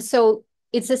 and so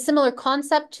it's a similar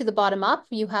concept to the bottom up.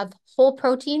 You have whole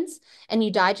proteins and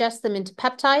you digest them into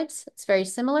peptides. It's very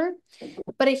similar.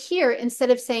 But here,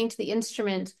 instead of saying to the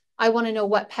instrument, I want to know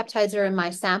what peptides are in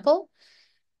my sample,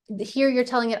 here you're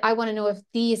telling it, I want to know if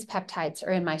these peptides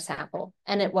are in my sample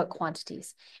and at what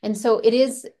quantities. And so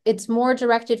it's more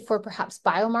directed for perhaps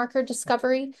biomarker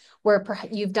discovery, where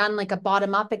you've done like a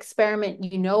bottom-up experiment,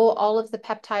 you know all of the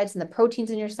peptides and the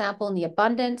proteins in your sample and the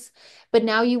abundance, but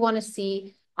now you want to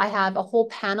see, I have a whole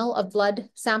panel of blood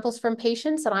samples from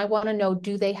patients, and I want to know,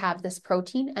 do they have this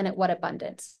protein and at what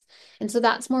abundance? And so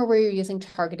that's more where you're using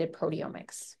targeted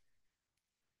proteomics.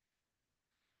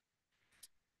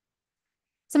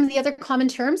 Some of the other common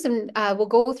terms, and we'll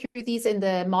go through these in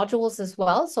the modules as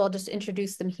well, so I'll just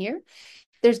introduce them here.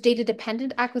 There's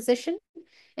data-dependent acquisition,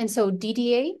 and so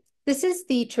DDA This is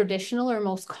the traditional or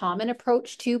most common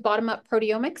approach to bottom-up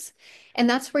proteomics. And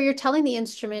that's where you're telling the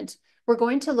instrument, we're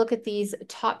going to look at these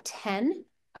top 10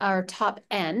 or top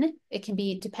N. It can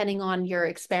be depending on your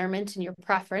experiment and your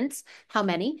preference, how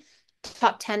many.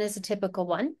 Top 10 is a typical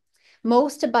one.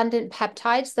 Most abundant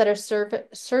peptides that are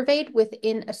surveyed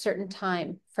within a certain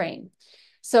time frame.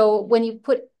 So when you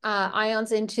put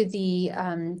ions into the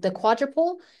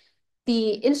quadrupole,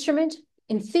 the instrument,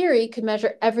 in theory, could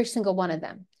measure every single one of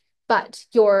them, but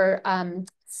your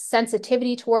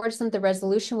sensitivity towards them, the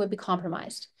resolution would be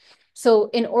compromised. So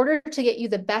in order to get you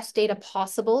the best data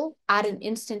possible at an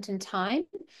instant in time,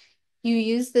 you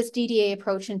use this DDA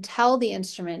approach and tell the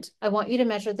instrument, I want you to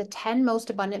measure the 10 most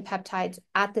abundant peptides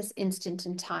at this instant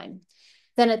in time.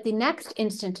 Then at the next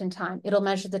instant in time, it'll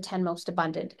measure the 10 most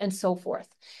abundant and so forth.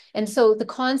 And so the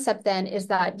concept then is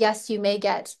that, yes, you may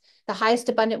get the highest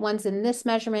abundant ones in this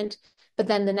measurement, but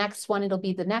then the next one, it'll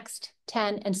be the next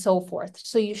 10 and so forth.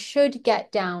 So you should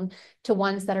get down to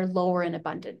ones that are lower in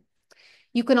abundant.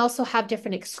 You can also have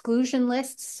different exclusion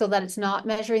lists so that it's not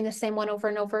measuring the same one over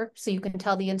and over. So you can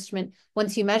tell the instrument,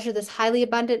 once you measure this highly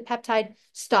abundant peptide,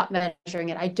 stop measuring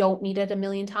it. I don't need it a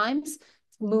million times.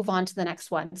 Move on to the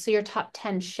next one. So your top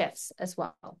 10 shifts as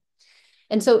well.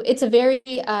 And so it's a very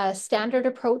standard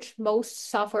approach. Most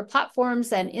software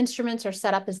platforms and instruments are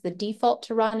set up as the default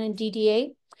to run in DDA.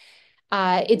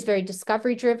 It's very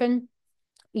discovery driven,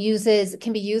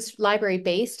 can be used library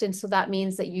based. And so that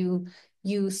means that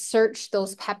you search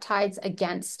those peptides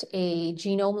against a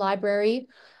genome library.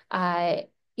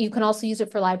 You can also use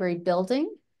it for library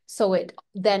building. So it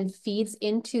then feeds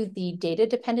into the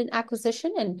data-dependent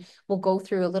acquisition, and we'll go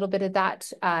through a little bit of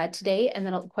that today and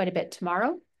then quite a bit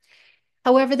tomorrow.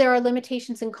 However, there are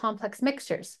limitations in complex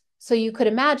mixtures. So you could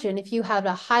imagine if you have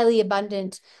a highly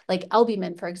abundant, like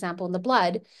albumin, for example, in the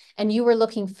blood, and you were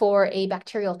looking for a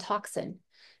bacterial toxin,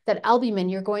 that albumin,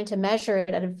 you're going to measure it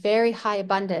at a very high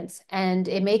abundance, and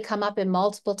it may come up in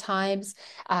multiple times.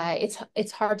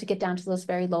 It's hard to get down to those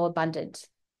very low abundant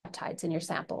peptides in your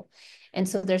sample. And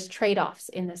so there's trade-offs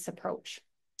in this approach.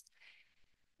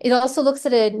 It also looks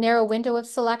at a narrow window of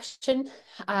selection,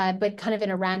 but kind of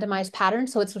in a randomized pattern.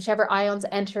 So it's whichever ions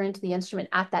enter into the instrument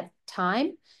at that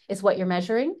time is what you're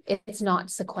measuring. It's not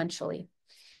sequentially.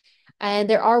 And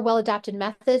there are well-adapted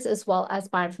methods as well as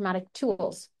bioinformatic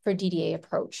tools for DDA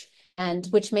approach, and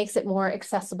which makes it more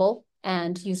accessible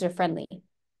and user-friendly.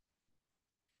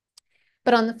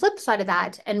 But on the flip side of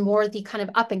that, and more the kind of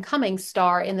up-and-coming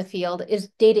star in the field, is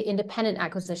data-independent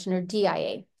acquisition, or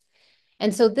DIA.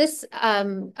 And so this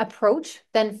approach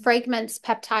then fragments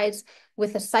peptides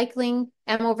with a cycling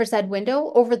M over Z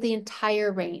window over the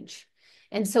entire range.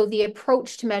 And so the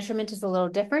approach to measurement is a little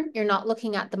different. You're not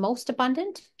looking at the most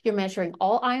abundant. You're measuring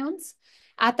all ions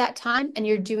at that time, and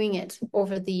you're doing it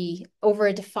over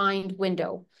a defined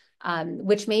window,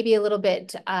 which may be a little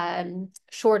bit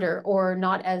shorter or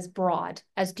not as broad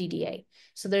as DDA.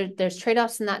 So there's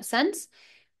trade-offs in that sense,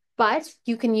 but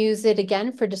you can use it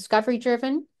again for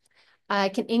discovery-driven.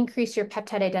 It can increase your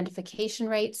peptide identification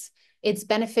rates. It's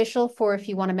beneficial for if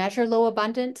you want to measure low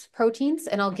abundant proteins.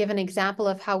 And I'll give an example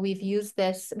of how we've used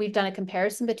this. We've done a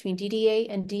comparison between DDA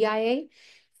and DIA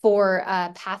for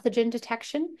pathogen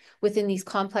detection within these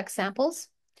complex samples.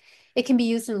 It can be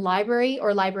used in library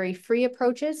or library-free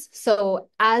approaches. So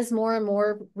as more and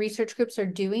more research groups are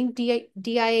doing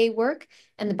DIA work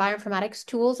and the bioinformatics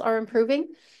tools are improving,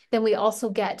 then we also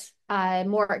get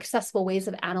more accessible ways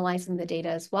of analyzing the data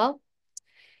as well.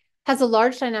 Has a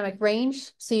large dynamic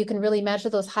range, so you can really measure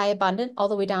those high abundant all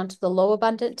the way down to the low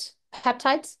abundant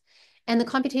peptides. And the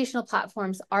computational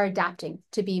platforms are adapting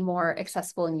to be more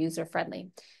accessible and user-friendly.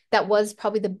 That was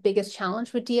probably the biggest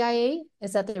challenge with DIA,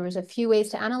 is that there was a few ways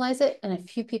to analyze it and a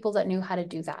few people that knew how to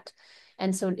do that.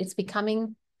 And so it's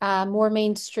becoming more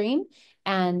mainstream,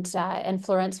 and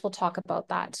Florence will talk about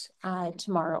that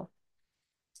tomorrow.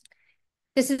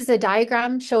 This is a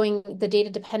diagram showing the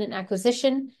data-dependent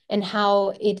acquisition and how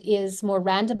it is more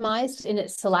randomized in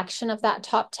its selection of that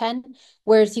top 10,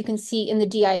 whereas you can see in the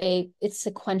DIA, it's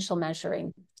sequential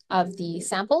measuring of the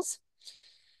samples.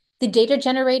 The data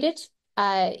generated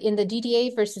in the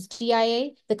DDA versus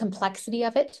DIA, the complexity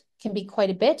of it can be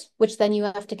quite a bit, which then you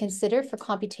have to consider for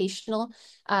computational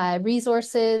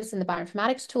resources and the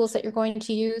bioinformatics tools that you're going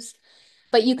to use.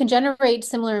 But you can generate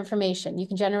similar information. You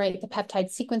can generate the peptide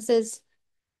sequences,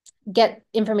 get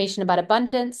information about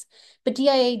abundance, but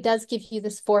DIA does give you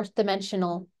this fourth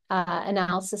dimensional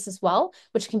analysis as well,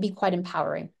 which can be quite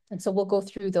empowering. And so we'll go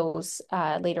through those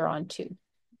later on too.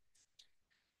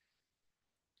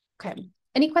 Okay,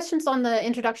 any questions on the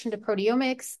introduction to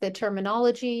proteomics, the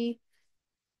terminology?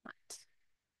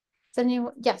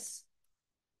 Yes.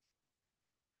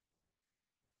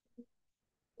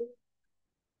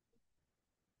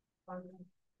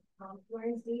 Where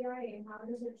is DI, how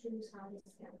does it choose how to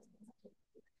scan?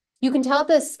 You can tell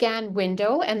the scan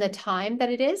window and the time that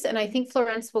it is. And I think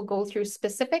Florence will go through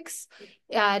specifics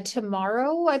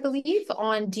tomorrow, I believe,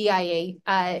 on DIA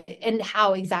and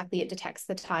how exactly it detects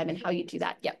the time and how you do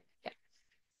that. Yep. Yeah.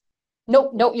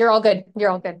 No, you're all good. You're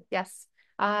all good. Yes.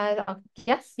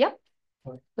 Yes. Yep.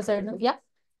 Was there no? Yeah.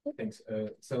 Thanks.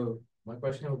 So my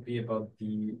question would be about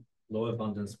the low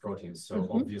abundance proteins. So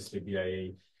obviously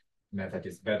DIA method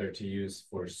is better to use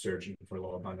for searching for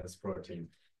low abundance protein.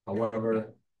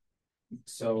 However,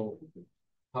 so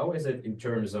how is it in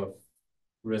terms of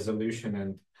resolution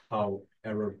and how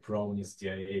error prone is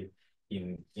DIA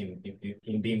in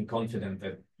being confident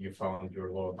that you found your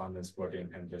low abundance protein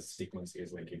and the sequence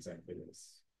is like exactly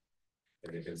this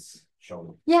that it is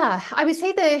shown? Yeah, I would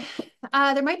say there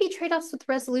might be trade-offs with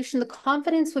resolution. The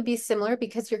confidence would be similar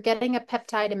because you're getting a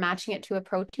peptide and matching it to a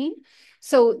protein.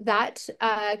 So that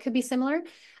could be similar.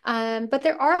 But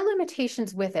there are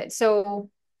limitations with it. So,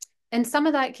 and some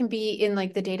of that can be in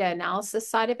like the data analysis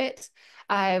side of it.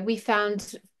 We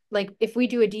found like if we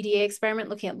do a DDA experiment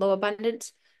looking at low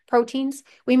abundant proteins,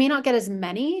 we may not get as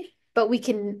many, but we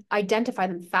can identify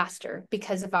them faster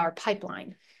because of our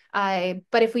pipeline.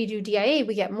 But if we do DIA,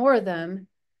 we get more of them,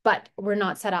 but we're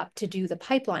not set up to do the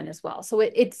pipeline as well. So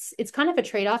it's kind of a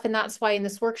trade-off. And that's why in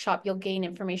this workshop, you'll gain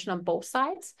information on both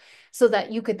sides so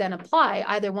that you could then apply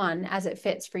either one as it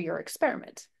fits for your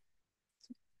experiment.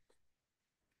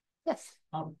 Yes.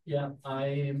 Yeah,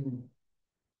 I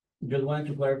just wanted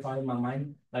to clarify in my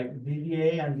mind, like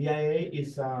DDA and DIA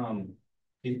is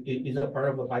a part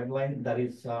of the pipeline that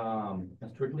is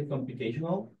strictly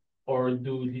computational, or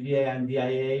do DDA and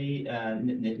DIA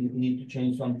need to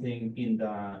change something in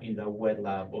the wet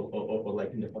lab or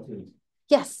like in the facility?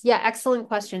 Yes, yeah, excellent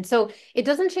question. So it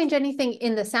doesn't change anything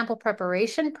in the sample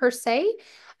preparation per se,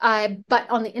 but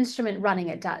on the instrument running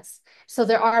it does. So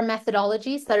there are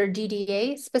methodologies that are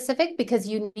DDA specific because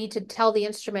you need to tell the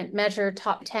instrument measure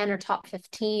top 10 or top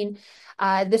 15.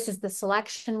 This is the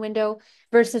selection window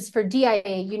versus for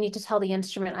DIA, you need to tell the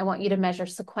instrument, I want you to measure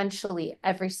sequentially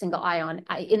every single ion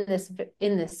in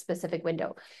this specific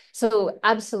window. So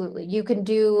absolutely, you can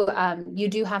do, you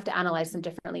do have to analyze them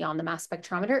differently on the mass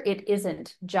spectrometer. It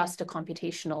isn't just a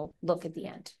computational look at the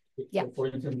end. Yeah. So for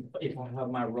instance, if I have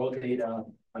my raw data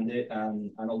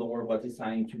and all the work was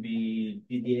designed to be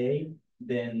DDA,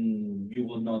 then you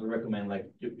will not recommend like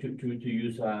to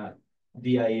use a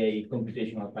DIA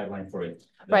computational pipeline for it.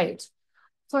 Right.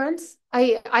 Florence,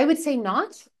 I would say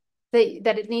not.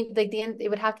 That it need like the end it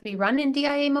would have to be run in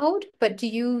DIA mode, but do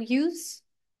you use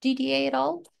DDA at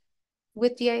all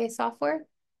with DIA software?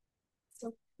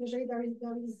 So usually there is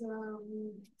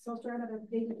software that is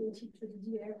dedicated to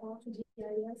DIA or to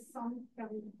DIS. Some can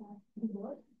do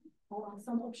both, or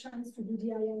some options to do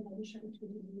DIA in addition to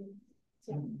DDA.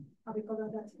 So I will cover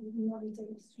that in more detail.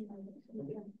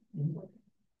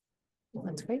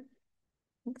 That's great.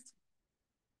 Thanks.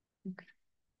 Okay.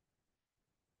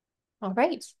 All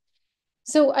right.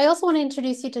 So I also want to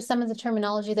introduce you to some of the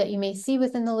terminology that you may see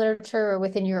within the literature or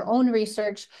within your own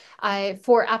research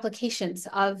for applications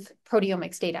of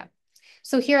proteomics data.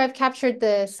 So here I've captured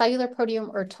the cellular proteome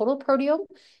or total proteome.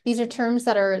 These are terms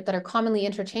that are commonly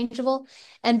interchangeable.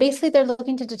 And basically they're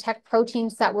looking to detect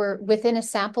proteins that were within a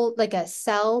sample, like a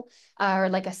cell or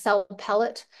like a cell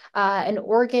pellet, an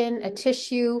organ, a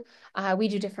tissue. We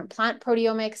do different plant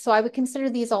proteomics. So I would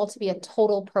consider these all to be a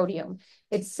total proteome.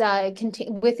 It's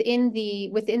within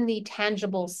the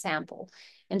tangible sample.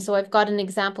 And so I've got an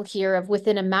example here of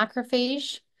within a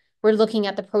macrophage, we're looking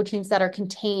at the proteins that are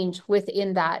contained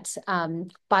within that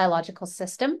biological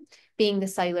system, being the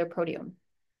cellular proteome.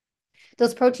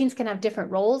 Those proteins can have different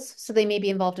roles, so they may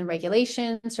be involved in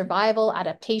regulation, survival,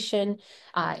 adaptation,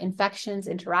 infections,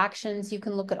 interactions. You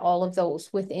can look at all of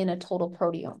those within a total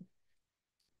proteome.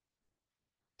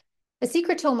 A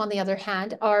secretome, on the other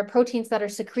hand, are proteins that are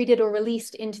secreted or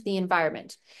released into the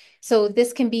environment. So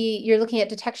this can be, you're looking at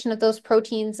detection of those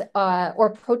proteins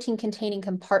or protein-containing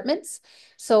compartments.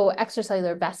 So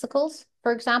extracellular vesicles,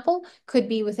 for example, could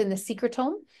be within the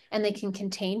secretome, and they can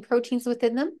contain proteins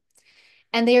within them.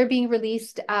 And they are being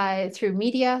released through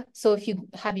media. So if you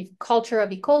have a culture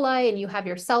of E. coli and you have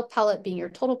your cell pellet being your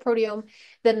total proteome,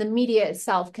 then the media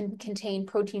itself can contain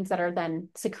proteins that are then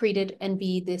secreted and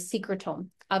be the secretome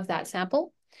of that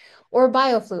sample. Or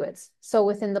biofluids. So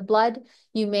within the blood,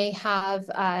 you may have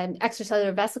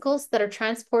extracellular vesicles that are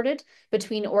transported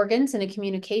between organs in a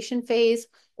communication phase,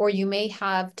 or you may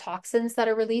have toxins that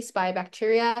are released by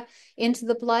bacteria into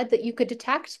the blood that you could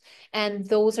detect, and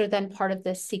those are then part of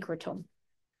this secretome.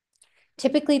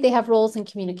 Typically, they have roles in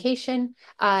communication,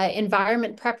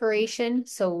 environment preparation,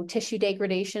 so tissue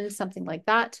degradation, something like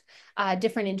that,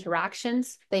 different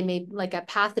interactions. They may, like a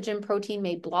pathogen protein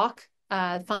may block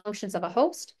functions of a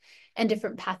host, and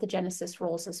different pathogenesis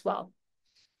roles as well.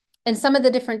 And some of the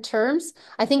different terms,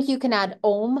 I think you can add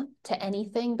 -ome to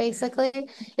anything, basically,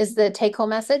 is the take-home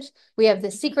message. We have the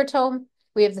secretome,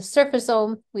 we have the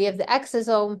surfaceome, we have the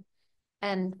exosome,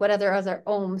 and what other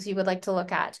ohms you would like to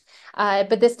look at.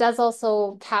 But this does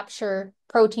also capture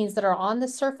proteins that are on the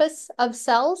surface of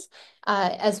cells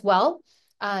as well.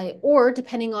 Or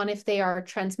depending on if they are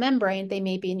transmembrane, they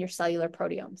may be in your cellular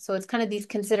proteome. So it's kind of these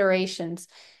considerations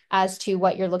as to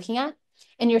what you're looking at.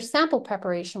 And your sample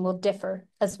preparation will differ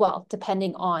as well,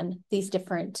 depending on these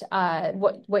different,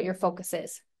 what your focus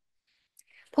is.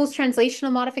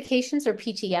 Post-translational modifications, or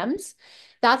PTMs,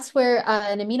 that's where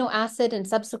an amino acid and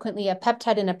subsequently a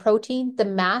peptide in a protein, the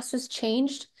mass is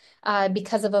changed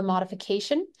because of a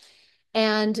modification.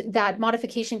 And that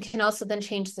modification can also then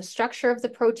change the structure of the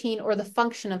protein or the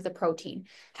function of the protein,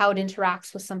 how it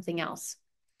interacts with something else.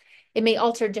 It may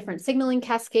alter different signaling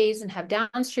cascades and have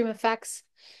downstream effects.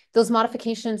 Those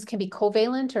modifications can be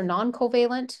covalent or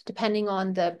non-covalent, depending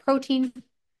on the protein.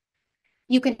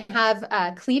 You can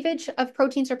have cleavage of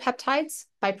proteins or peptides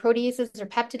by proteases or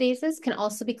peptidases can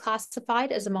also be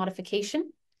classified as a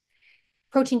modification.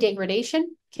 Protein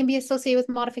degradation can be associated with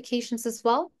modifications as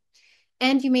well.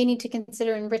 And you may need to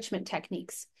consider enrichment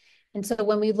techniques. And so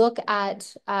when we look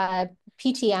at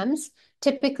PTMs,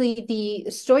 typically the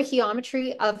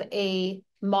stoichiometry of a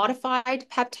modified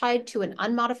peptide to an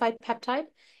unmodified peptide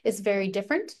is very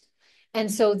different. And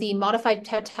so the modified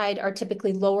peptide are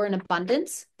typically lower in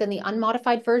abundance than the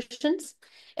unmodified versions.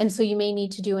 And so you may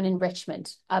need to do an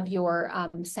enrichment of your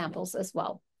samples as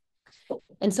well.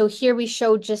 And so here we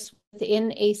show just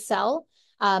within a cell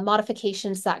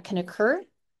modifications that can occur.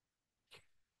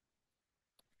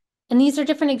 And these are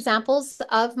different examples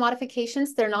of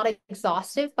modifications. They're not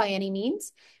exhaustive by any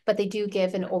means, but they do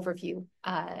give an overview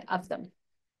of them.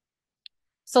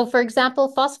 So for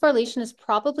example, phosphorylation is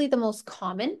probably the most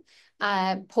common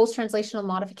post-translational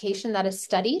modification that is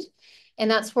studied. And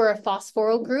that's where a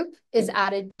phosphoryl group is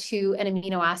added to an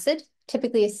amino acid,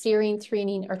 typically a serine,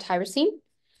 threonine, or tyrosine.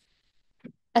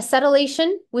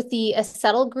 Acetylation with the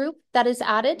acetyl group that is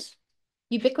added.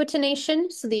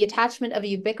 Ubiquitination, so the attachment of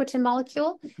a ubiquitin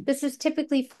molecule. This is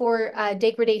typically for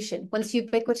degradation. Once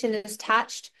ubiquitin is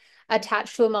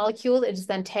attached to a molecule, it is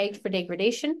then tagged for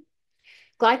degradation.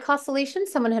 Glycosylation,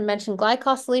 someone had mentioned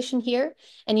glycosylation here,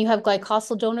 and you have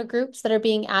glycosyl donor groups that are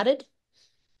being added.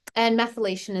 And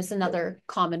methylation is another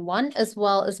common one, as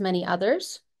well as many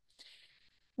others.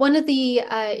 One of the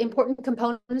important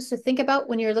components to think about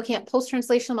when you're looking at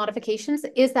post-translational modifications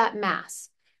is that mass.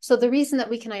 So the reason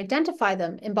that we can identify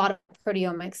them in bottom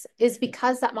proteomics is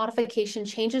because that modification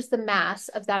changes the mass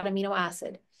of that amino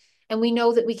acid. And we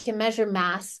know that we can measure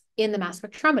mass in the mass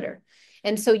spectrometer.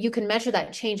 And so you can measure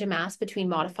that change in mass between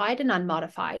modified and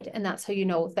unmodified. And that's how you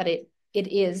know that it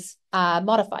is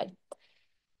modified.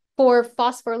 For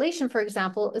phosphorylation, for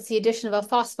example, it's the addition of a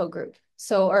phospho group,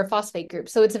 or a phosphate group.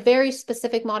 So it's a very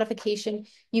specific modification.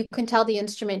 You can tell the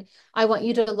instrument, I want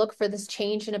you to look for this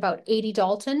change in about 80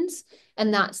 Daltons,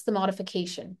 and that's the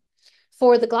modification.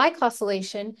 For the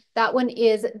glycosylation, that one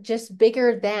is just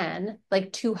bigger than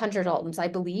like 200 Daltons, I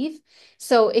believe.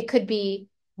 So it could be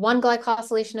one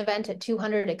glycosylation event at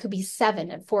 200, it could be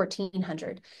 7 at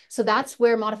 1400. So that's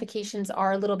where modifications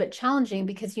are a little bit challenging,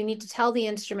 because you need to tell the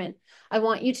instrument, I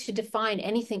want you to define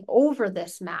anything over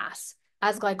this mass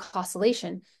as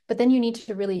glycosylation, but then you need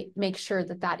to really make sure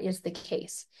that that is the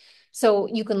case. So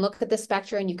you can look at the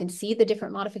spectra and you can see the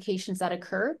different modifications that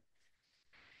occur.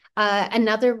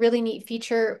 Another really neat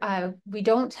feature, we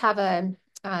won't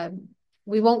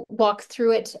walk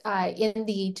through it in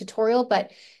the tutorial,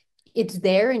 but it's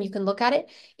there and you can look at it,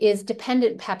 is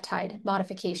dependent peptide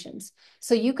modifications.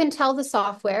 So you can tell the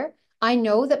software, I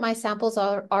know that my samples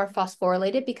are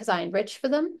phosphorylated because I enrich for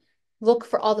them. Look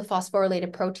for all the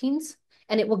phosphorylated proteins,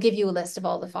 and it will give you a list of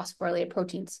all the phosphorylated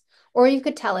proteins. Or you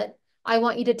could tell it, I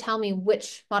want you to tell me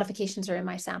which modifications are in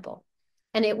my sample.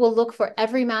 And it will look for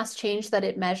every mass change that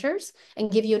it measures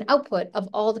and give you an output of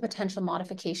all the potential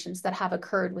modifications that have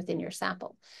occurred within your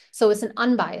sample. So it's an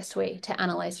unbiased way to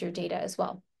analyze your data as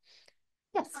well.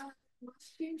 Yes.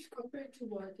 Mass change compared to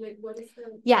what? Like, what is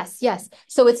the... Yes.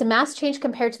 So it's a mass change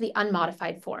compared to the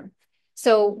unmodified form.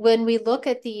 So when we look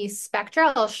at the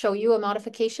spectra, I'll show you a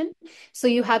modification. So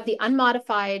you have the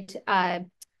unmodified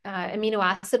amino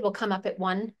acid will come up at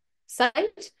one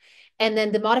site, and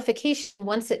then the modification,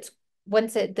 once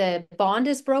the bond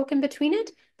is broken between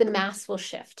it, the mass will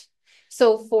shift.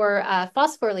 So for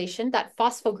phosphorylation, that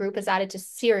phospho group is added to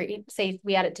serine, say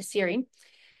we add it to serine.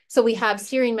 So we have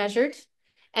serine measured,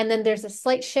 and then there's a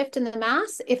slight shift in the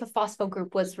mass if a phospho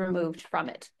group was removed from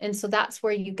it. And so that's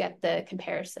where you get the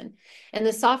comparison. And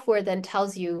the software then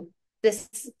tells you this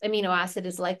amino acid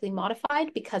is likely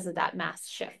modified because of that mass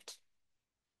shift.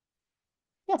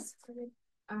 Yes.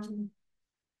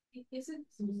 Is it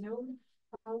known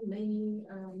how many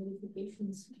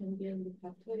modifications can be in the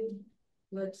peptide?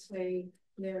 Let's say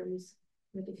there is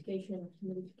modification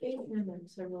and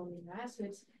several amino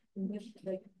acids, and that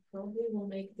like probably will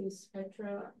make this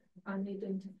spectra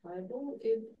unidentifiable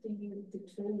if the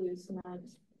tool is not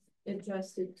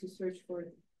adjusted to search for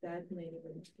that many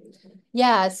modifications.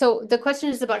 Yeah, so the question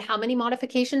is about how many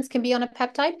modifications can be on a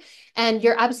peptide, and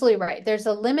you're absolutely right. There's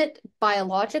a limit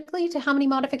biologically to how many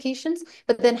modifications,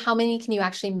 but then how many can you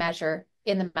actually measure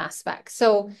in the mass spec?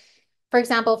 So for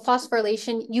example,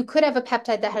 phosphorylation, you could have a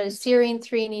peptide that had a serine,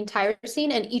 threonine,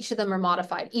 tyrosine, and each of them are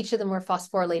modified. Each of them were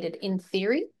phosphorylated in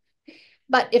theory.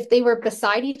 But if they were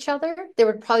beside each other, there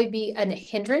would probably be a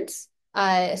hindrance,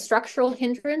 a structural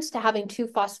hindrance to having two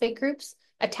phosphate groups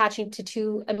attaching to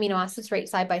two amino acids right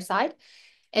side by side.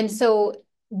 And so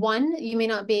one, you may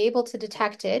not be able to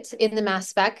detect it in the mass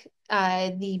spec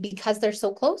because they're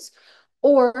so close,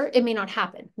 or it may not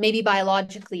happen. Maybe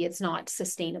biologically it's not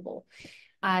sustainable.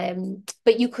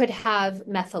 But you could have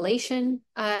methylation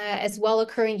as well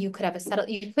occurring. You could have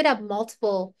you could have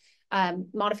multiple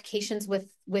modifications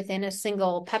within a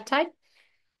single peptide.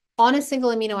 On a single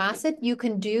amino acid, you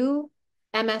can do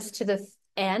MS to the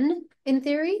N in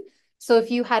theory. So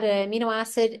if you had an amino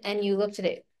acid and you looked at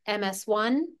it,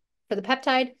 MS1 for the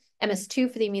peptide,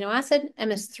 MS2 for the amino acid,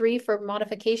 MS3 for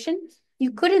modification,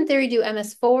 you could in theory do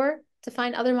MS4 to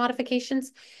find other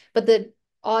modifications, but the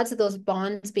odds of those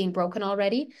bonds being broken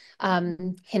already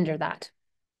hinder that.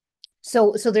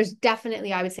 So there's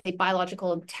definitely, I would say,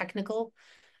 biological and technical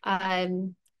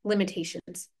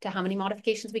limitations to how many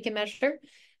modifications we can measure.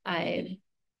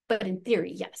 But in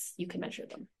theory, yes, you can measure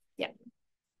them. Yeah.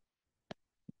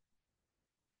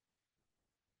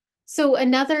 So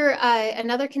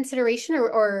another consideration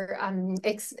or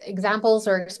examples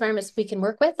or experiments we can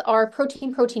work with are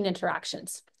protein-protein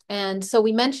interactions. And so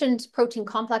we mentioned protein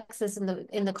complexes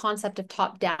in the concept of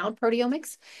top-down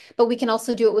proteomics, but we can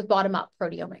also do it with bottom-up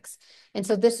proteomics. And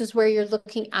so this is where you're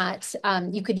looking at,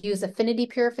 you could use affinity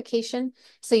purification.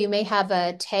 So you may have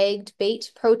a tagged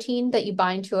bait protein that you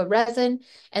bind to a resin,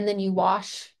 and then you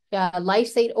wash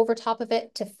lysate over top of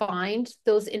it to find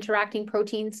those interacting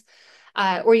proteins.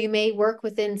 Or you may work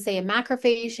within, say, a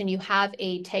macrophage and you have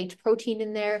a tagged protein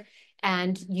in there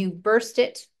and you burst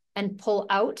it and pull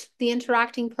out the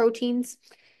interacting proteins.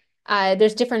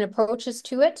 There's different approaches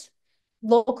to it.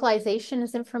 Localization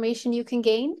is information you can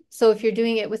gain. So if you're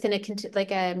doing it within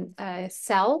a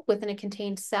cell, within a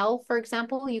contained cell, for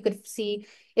example, you could see,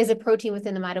 is a protein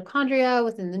within the mitochondria,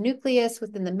 within the nucleus,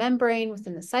 within the membrane,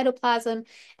 within the cytoplasm,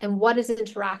 and what is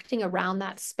interacting around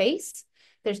that space.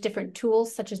 There's different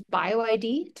tools such as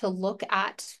BioID to look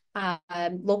at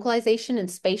localization and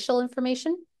spatial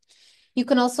information. You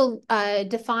can also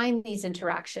define these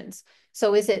interactions.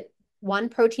 So is it one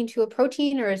protein to a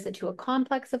protein, or is it to a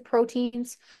complex of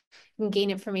proteins? You can gain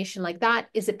information like that.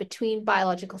 Is it between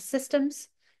biological systems?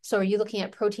 So are you looking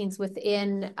at proteins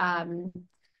within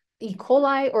E.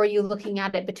 coli, or are you looking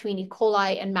at it between E.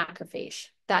 coli and macrophage?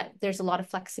 That there's a lot of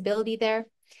flexibility there.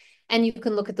 And you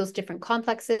can look at those different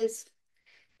complexes.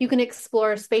 You can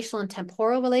explore spatial and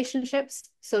temporal relationships.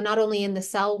 So not only in the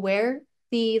cell where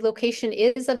the location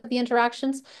is of the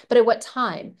interactions, but at what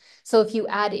time. So if you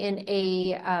add in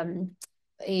a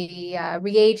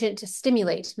reagent to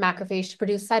stimulate macrophage to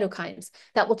produce cytokines,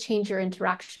 that will change your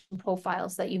interaction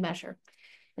profiles that you measure.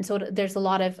 And so there's a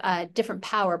lot of different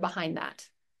power behind that.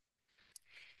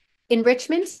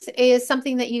 Enrichment is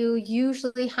something that you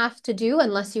usually have to do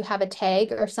unless you have a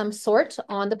tag or some sort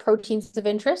on the proteins of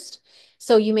interest.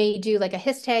 So you may do like a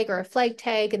his tag or a flag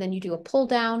tag, and then you do a pull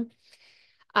down.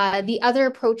 The other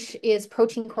approach is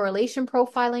protein correlation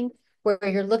profiling, where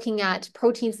you're looking at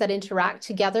proteins that interact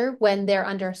together when they're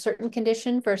under a certain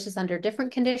condition versus under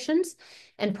different conditions,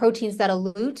 and proteins that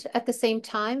elute at the same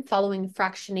time following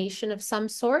fractionation of some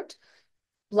sort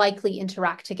likely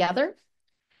interact together.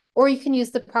 Or you can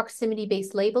use the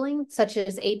proximity-based labeling, such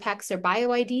as Apex or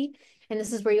BioID. And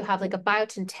this is where you have like a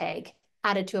biotin tag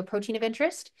added to a protein of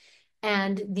interest.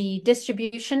 And the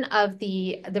distribution of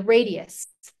the radius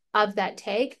of that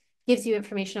tag gives you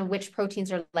information on which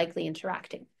proteins are likely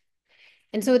interacting.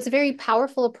 And so it's a very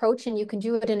powerful approach, and you can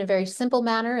do it in a very simple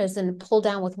manner, as in pull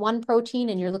down with one protein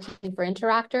and you're looking for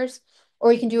interactors,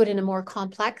 or you can do it in a more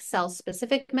complex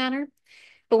cell-specific manner.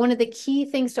 But one of the key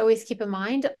things to always keep in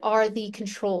mind are the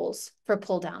controls for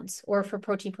pull downs or for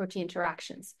protein-protein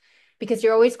interactions, because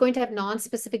you're always going to have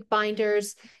non-specific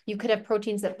binders. You could have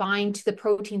proteins that bind to the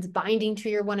proteins binding to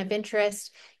your one of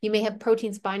interest. You may have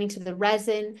proteins binding to the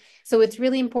resin. So it's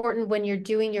really important when you're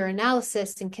doing your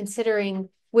analysis and considering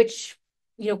which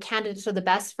candidates are the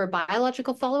best for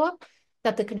biological follow-up,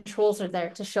 that the controls are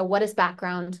there to show what is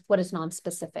background, what is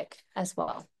non-specific as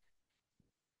well.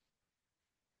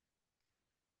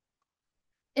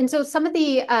 And so some of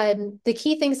the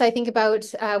key things I think about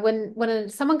when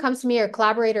someone comes to me or a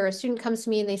collaborator or a student comes to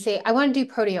me and they say, I want to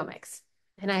do proteomics.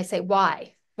 And I say,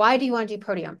 why? Why do you want to do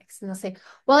proteomics? And they'll say,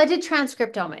 well, I did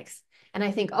transcriptomics. And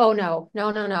I think, oh,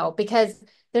 no, because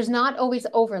there's not always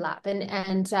overlap.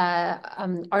 And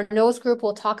our nose group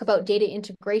will talk about data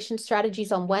integration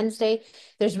strategies on Wednesday.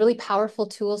 There's really powerful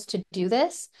tools to do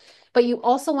this. But you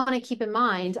also want to keep in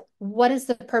mind, what is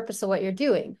the purpose of what you're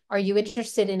doing? Are you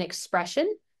interested in expression?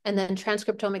 And then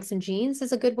transcriptomics and genes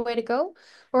is a good way to go?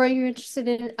 Or are you interested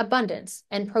in abundance,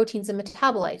 and proteins and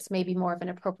metabolites may be more of an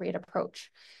appropriate approach?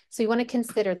 So you want to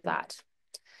consider that.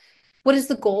 What is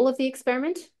the goal of the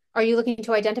experiment? Are you looking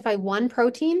to identify one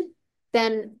protein?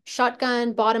 Then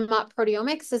shotgun bottom-up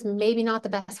proteomics is maybe not the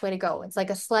best way to go. It's like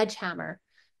a sledgehammer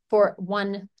for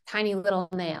one tiny little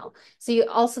nail. So you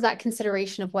also that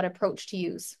consideration of what approach to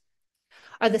use.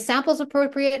 Are the samples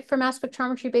appropriate for mass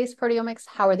spectrometry-based proteomics?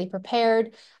 How are they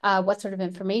prepared? What sort of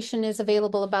information is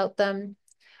available about them?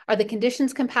 Are the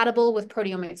conditions compatible with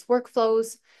proteomics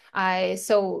workflows?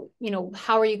 So,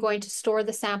 how are you going to store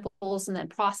the samples and then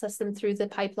process them through the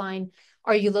pipeline?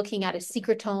 Are you looking at a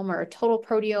secretome or a total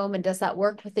proteome, and does that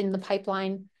work within the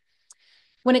pipeline?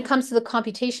 When it comes to the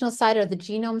computational side, are the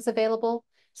genomes available?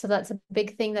 So that's a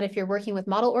big thing, that if you're working with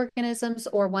model organisms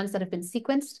or ones that have been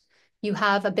sequenced, you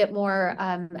have a bit more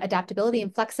adaptability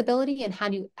and flexibility in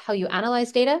how you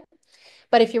analyze data.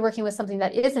 But if you're working with something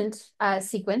that isn't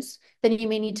sequenced, then you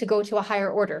may need to go to a higher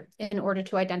order in order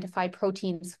to identify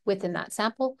proteins within that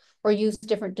sample, or use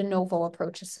different de novo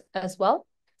approaches as well.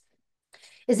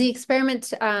 Is the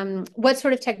experiment, what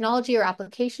sort of technology or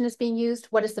application is being used?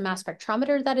 What is the mass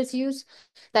spectrometer that is used?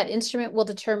 That instrument will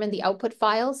determine the output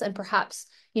files and perhaps,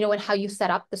 and how you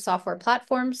set up the software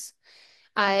platforms.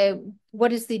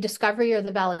 What is the discovery or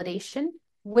the validation?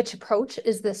 Which approach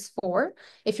is this for?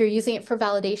 If you're using it for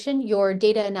validation, your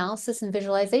data analysis and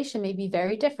visualization may be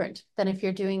very different than if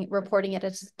you're reporting it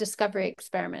as a discovery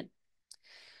experiment.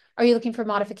 Are you looking for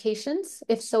modifications?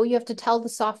 If so, you have to tell the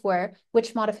software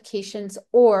which modifications,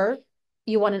 or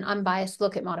you want an unbiased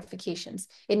look at modifications.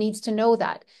 It needs to know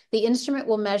that. The instrument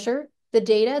will measure the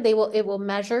data, it will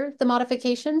measure the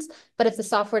modifications, but if the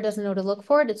software doesn't know to look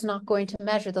for it, it's not going to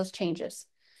measure those changes.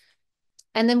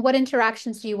 And then what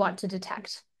interactions do you want to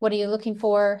detect? What are you looking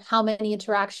for? How many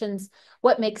interactions?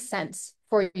 What makes sense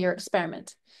for your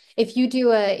experiment? If you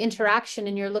do an interaction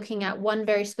and you're looking at one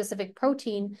very specific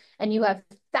protein and you have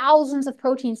thousands of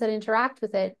proteins that interact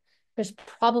with it, there's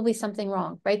probably something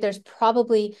wrong, right? There's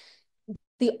probably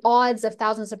the odds of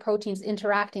thousands of proteins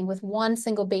interacting with one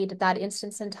single bait at that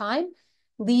instance in time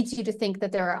leads you to think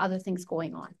that there are other things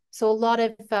going on. So a lot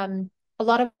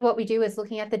of what we do is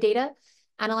looking at the data,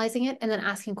 analyzing it, and then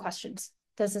asking questions.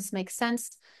 Does this make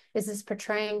sense? Is this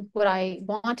portraying what I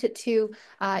want it to?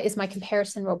 Is my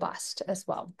comparison robust as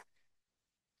well?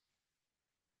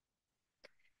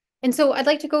 And so I'd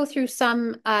like to go through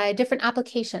some different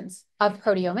applications of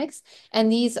proteomics.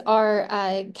 And these are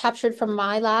captured from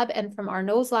my lab and from our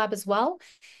nose lab as well,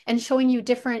 and showing you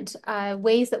different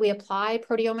ways that we apply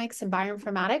proteomics and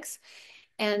bioinformatics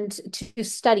and to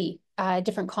study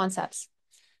different concepts.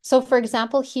 So for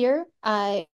example, here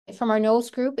from our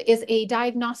nose group is a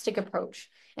diagnostic approach.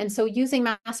 And so using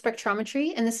mass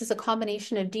spectrometry, and this is a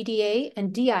combination of DDA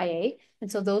and DIA,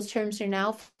 and so those terms you're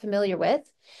now familiar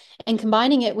with, and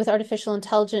combining it with artificial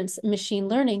intelligence machine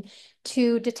learning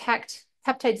to detect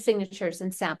peptide signatures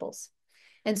in samples.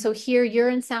 And so here,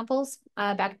 urine samples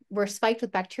were spiked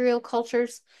with bacterial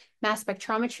cultures. Mass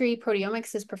spectrometry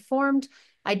proteomics is performed,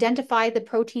 identify the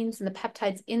proteins and the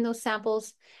peptides in those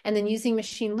samples, and then using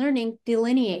machine learning,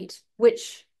 delineate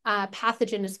which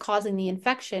pathogen is causing the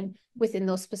infection within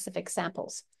those specific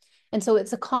samples. And so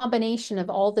it's a combination of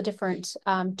all the different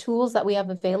tools that we have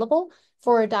available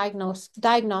for a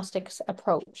diagnostics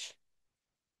approach.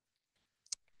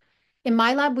 In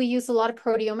my lab, we use a lot of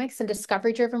proteomics and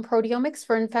discovery-driven proteomics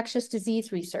for infectious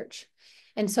disease research.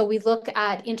 And so we look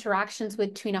at interactions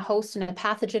between a host and a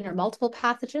pathogen or multiple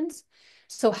pathogens.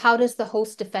 So how does the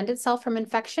host defend itself from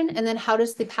infection? And then how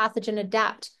does the pathogen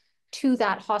adapt to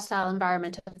that hostile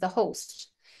environment of the host?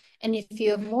 And if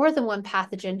you have more than one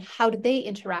pathogen, how do they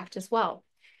interact as well?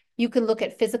 You can look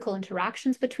at physical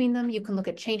interactions between them. You can look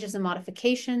at changes and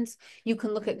modifications. You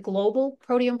can look at global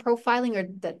proteome profiling, or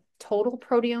the total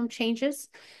proteome changes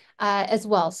as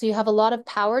well. So you have a lot of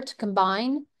power to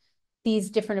combine these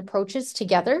different approaches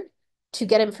together to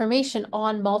get information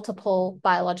on multiple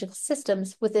biological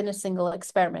systems within a single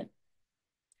experiment.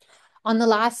 On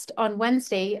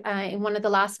Wednesday, in one of the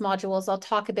last modules, I'll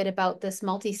talk a bit about this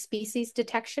multi-species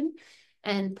detection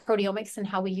and proteomics and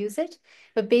how we use it.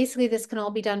 But basically, this can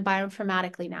all be done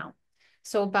bioinformatically now.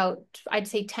 So about, I'd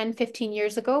say 10, 15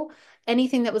 years ago,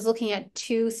 anything that was looking at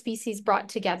two species brought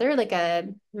together, like a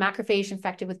macrophage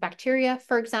infected with bacteria,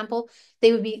 for example,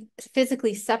 they would be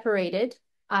physically separated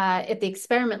at the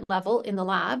experiment level in the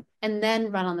lab and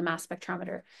then run on the mass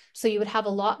spectrometer. So you would have a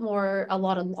lot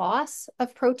of loss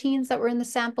of proteins that were in the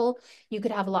sample. You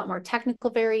could have a lot more technical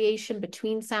variation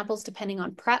between samples depending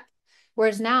on prep.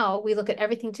 Whereas now we look at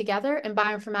everything together and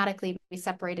bioinformatically we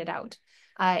separate it out.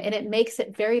 And it makes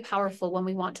it very powerful when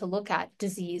we want to look at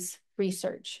disease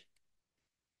research.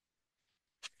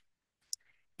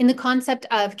 In the concept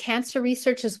of cancer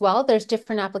research as well, there's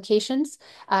different applications.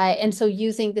 And so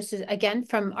using, this is again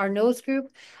from our nose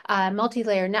group,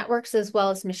 multi-layer networks as well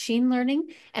as machine learning,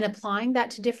 and applying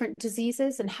that to different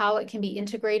diseases and how it can be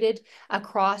integrated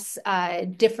across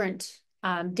different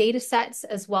data sets,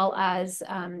 as well as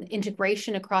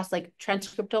integration across like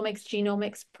transcriptomics,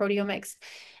 genomics, proteomics,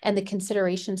 and the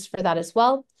considerations for that as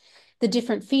well. The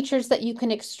different features that you can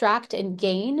extract and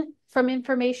gain from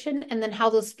information, and then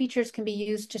how those features can be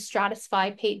used to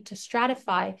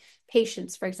stratify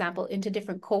patients, for example, into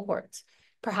different cohorts,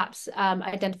 perhaps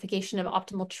identification of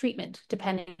optimal treatment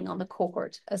depending on the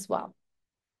cohort as well.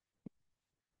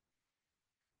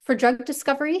 For drug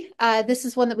discovery, this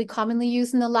is one that we commonly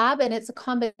use in the lab, and it's a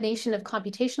combination of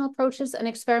computational approaches and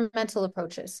experimental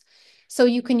approaches. So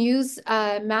you can use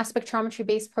mass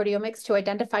spectrometry-based proteomics to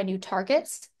identify new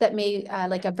targets that may,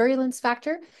 like a virulence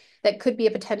factor, that could be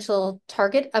a potential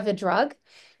target of a drug.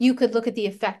 You could look at the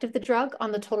effect of the drug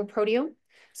on the total proteome.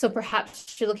 So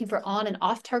perhaps you're looking for on and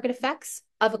off target effects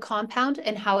of a compound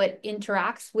and how it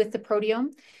interacts with the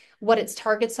proteome, what its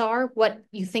targets are, what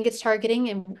you think it's targeting,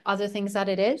 and other things that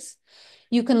it is.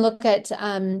 You can look at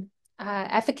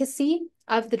efficacy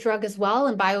of the drug as well,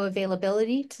 and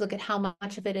bioavailability to look at how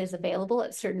much of it is available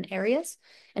at certain areas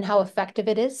and how effective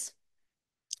it is,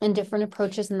 and different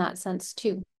approaches in that sense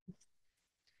too.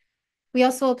 We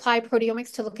also apply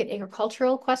proteomics to look at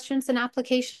agricultural questions and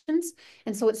applications.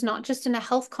 And so it's not just in a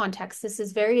health context. This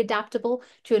is very adaptable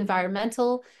to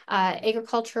environmental,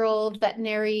 agricultural,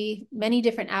 veterinary, many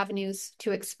different avenues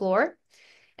to explore.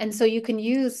 And so you can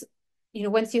use,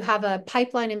 once you have a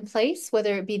pipeline in place,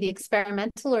 whether it be the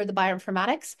experimental or the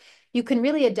bioinformatics, you can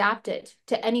really adapt it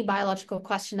to any biological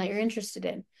question that you're interested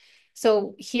in.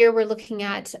 So here we're looking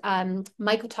at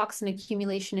mycotoxin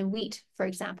accumulation in wheat, for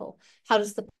example. How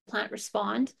does the plant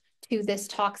respond to this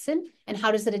toxin, and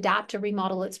how does it adapt to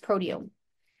remodel its proteome?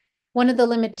 One of the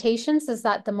limitations is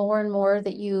that the more and more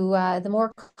that the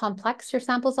more complex your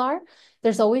samples are,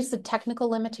 there's always the technical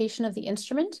limitation of the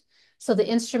instrument. So the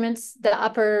instruments, the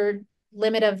upper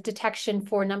limit of detection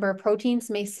for number of proteins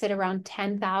may sit around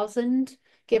 10,000,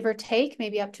 give or take,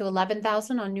 maybe up to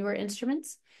 11,000 on newer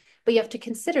instruments. But you have to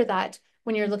consider that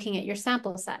when you're looking at your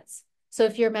sample sets. So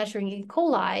if you're measuring E.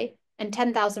 coli and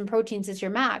 10,000 proteins is your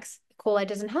max, E. coli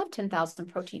doesn't have 10,000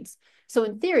 proteins. So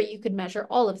in theory, you could measure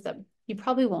all of them. You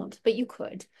probably won't, but you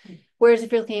could. Whereas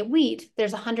if you're looking at wheat,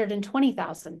 there's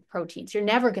 120,000 proteins. You're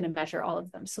never going to measure all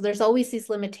of them. So there's always these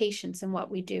limitations in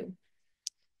what we do.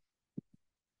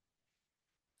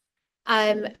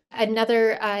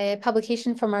 Another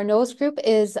publication from our nose group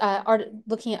is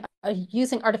looking at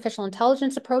using artificial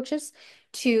intelligence approaches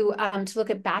to look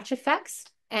at batch effects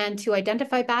and to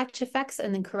identify batch effects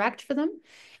and then correct for them.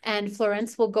 And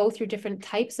Florence will go through different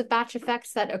types of batch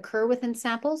effects that occur within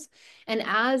samples. And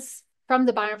as from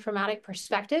the bioinformatic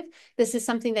perspective, this is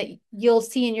something that you'll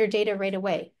see in your data right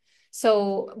away.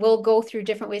 So we'll go through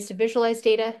different ways to visualize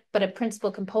data, but a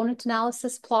principal component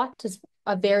analysis plot is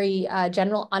a very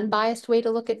general, unbiased way to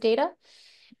look at data.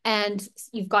 And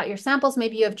you've got your samples,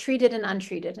 maybe you have treated and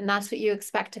untreated, and that's what you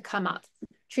expect to come up.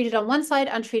 Treated on one side,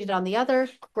 untreated on the other,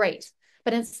 great.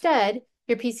 But instead,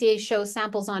 your PCA shows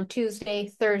samples on Tuesday,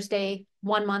 Thursday,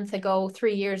 1 month ago,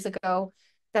 3 years ago.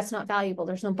 That's not valuable.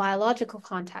 There's no biological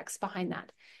context behind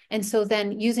that. And so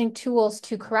then using tools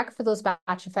to correct for those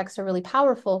batch effects are really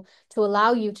powerful to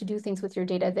allow you to do things with your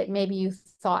data that maybe you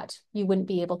thought you wouldn't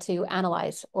be able to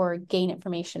analyze or gain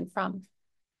information from.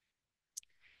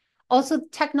 Also,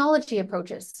 technology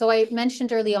approaches. So I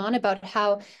mentioned early on about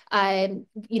how, when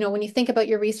you think about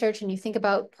your research and you think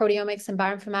about proteomics and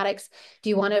bioinformatics, do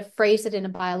you want to phrase it in a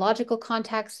biological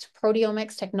context,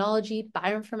 proteomics, technology,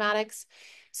 bioinformatics?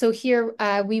 So here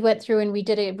we went through and we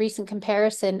did a recent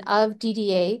comparison of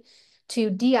DDA to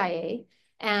DIA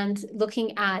and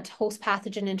looking at host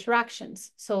pathogen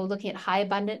interactions. So looking at high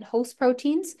abundant host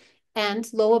proteins and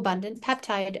low abundant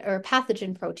peptide or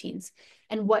pathogen proteins.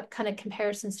 And what kind of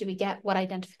comparisons do we get? What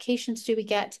identifications do we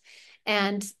get?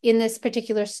 And in this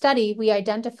particular study, we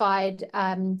identified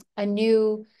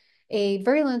a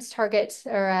virulence target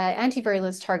or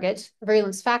anti-virulence target,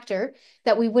 virulence factor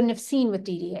that we wouldn't have seen with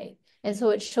DDA. And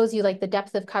so it shows you like the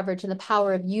depth of coverage and the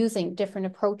power of using different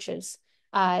approaches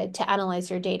to analyze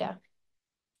your data.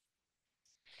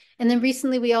 And then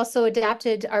recently, we also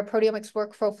adapted our proteomics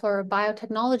workflow for a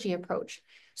biotechnology approach.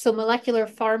 So molecular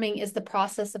farming is the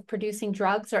process of producing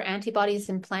drugs or antibodies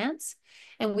in plants.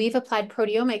 And we've applied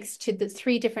proteomics to the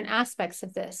 3 different aspects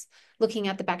of this, looking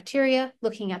at the bacteria,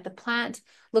 looking at the plant,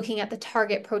 looking at the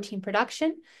target protein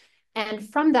production. And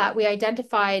from that, we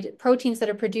identified proteins that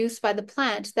are produced by the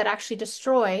plant that actually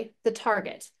destroy the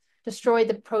target, destroy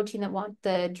the protein that want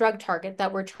the drug target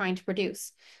that we're trying to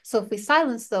produce. So if we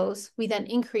silence those, we then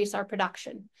increase our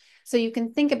production. So you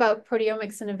can think about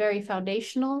proteomics in a very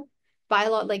foundational,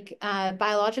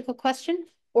 biological question,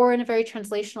 or in a very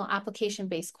translational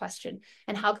application-based question.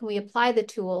 And how can we apply the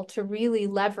tool to really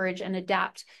leverage and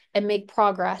adapt and make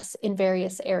progress in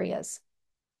various areas?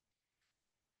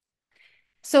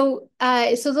 So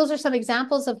those are some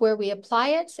examples of where we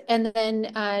apply it. And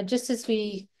then just as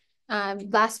we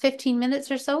last 15 minutes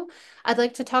or so, I'd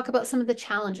like to talk about some of the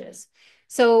challenges.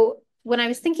 So when I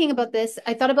was thinking about this,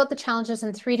 I thought about the challenges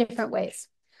in 3 different ways.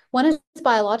 One is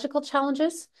biological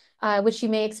challenges, which you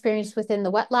may experience within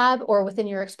the wet lab or within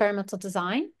your experimental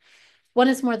design. One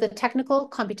is more the technical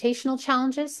computational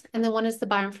challenges, and then one is the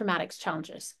bioinformatics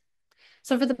challenges.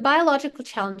 So for the biological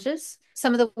challenges,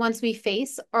 some of the ones we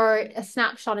face are a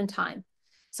snapshot in time.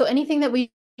 So anything that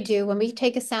we do when we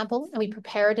take a sample and we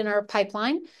prepare it in our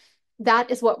pipeline,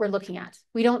 that is what we're looking at.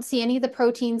 We don't see any of the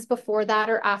proteins before that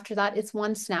or after that. It's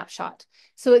one snapshot.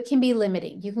 So it can be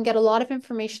limiting. You can get a lot of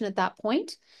information at that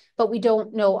point, but we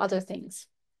don't know other things.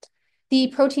 The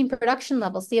protein production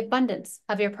levels, the abundance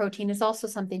of your protein is also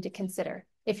something to consider.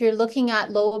 If you're looking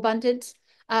at low abundant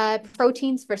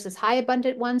proteins versus high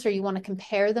abundant ones, or you want to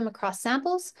compare them across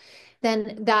samples,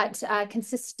 then that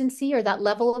consistency or that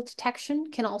level of detection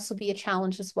can also be a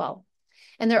challenge as well.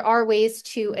 And there are ways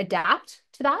to adapt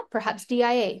to that. Perhaps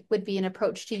DIA would be an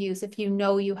approach to use if you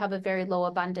know you have a very low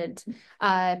abundant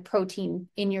protein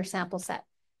in your sample set.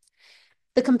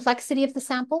 The complexity of the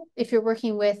sample, if you're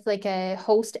working with like a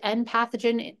host and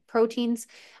pathogen proteins,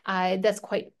 that's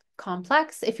quite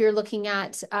complex. If you're looking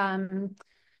at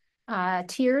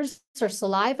tears or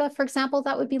saliva, for example,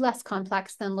 that would be less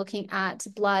complex than looking at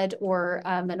blood or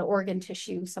an organ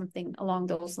tissue, something along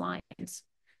those lines.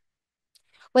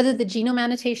 Whether the genome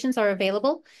annotations are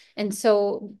available. And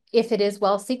so if it is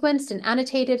well sequenced and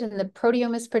annotated and the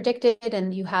proteome is predicted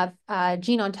and you have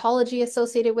gene ontology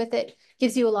associated with it,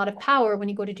 gives you a lot of power when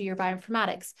you go to do your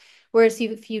bioinformatics. Whereas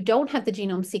if you don't have the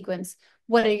genome sequence,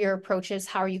 what are your approaches?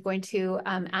 How are you going to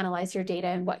analyze your data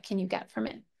and what can you get from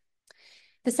it?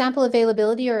 The sample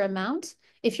availability or amount.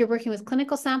 If you're working with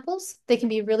clinical samples, they can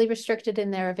be really restricted in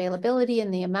their availability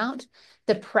and the amount.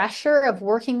 The pressure of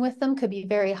working with them could be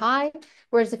very high.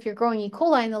 Whereas if you're growing E.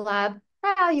 coli in the lab,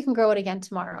 well, you can grow it again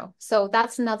tomorrow. So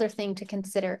that's another thing to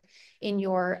consider in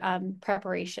your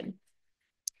preparation.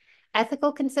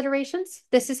 Ethical considerations.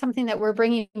 This is something that we're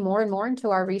bringing more and more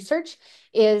into our research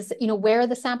is, where are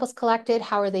the samples collected?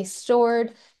 How are they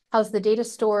stored? How's the data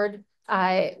stored?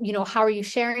 How are you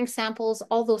sharing samples?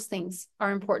 All those things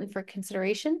are important for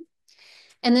consideration.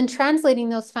 And then translating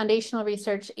those foundational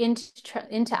research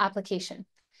into application.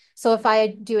 So if I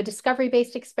do a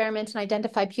discovery-based experiment and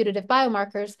identify putative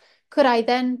biomarkers, could I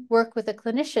then work with a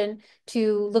clinician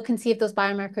to look and see if those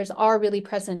biomarkers are really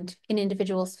present in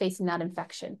individuals facing that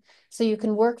infection? So you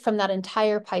can work from that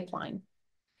entire pipeline.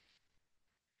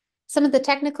 Some of the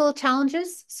technical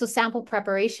challenges, so sample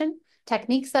preparation,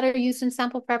 techniques that are used in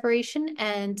sample preparation,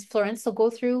 and Florence will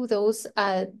go through those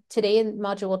today in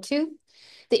Module 2.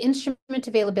 The instrument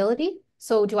availability.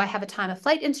 So do I have a time of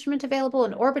flight instrument available,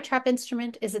 an Orbitrap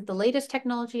instrument? Is it the latest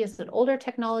technology? Is it older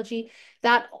technology?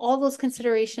 All those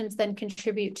considerations then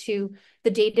contribute to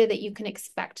the data that you can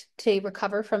expect to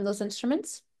recover from those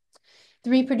instruments. The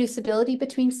reproducibility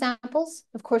between samples.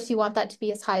 Of course, you want that to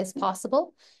be as high as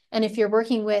possible. And if you're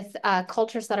working with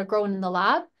cultures that are grown in the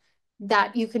lab,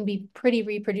 that you can be pretty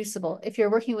reproducible. If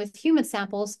you're working with human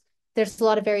samples, there's a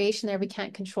lot of variation there we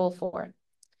can't control for.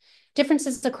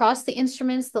 Differences across the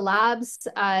instruments, the labs,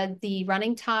 the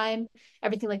running time,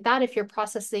 everything like that. If you're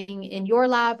processing in your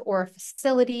lab or a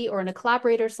facility or in a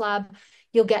collaborator's lab,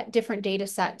 you'll get different data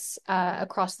sets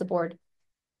across the board.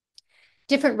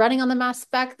 Different running on the mass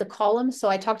spec, the column. So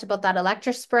I talked about that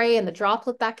electrospray and the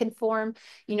droplet that can form.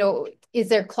 You know, is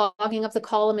there clogging of the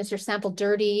column? Is your sample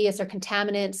dirty? Is there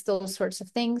contaminants? Those sorts of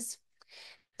things.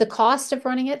 The cost of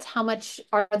running it, how much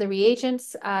are the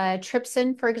reagents?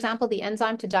 Trypsin, for example, the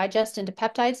enzyme to digest into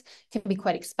peptides can be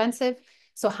quite expensive.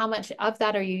 So how much of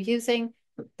that are you using?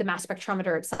 The mass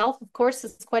spectrometer itself, of course,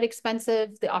 is quite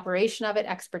expensive. The operation of it,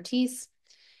 expertise.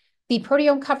 The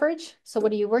proteome coverage. So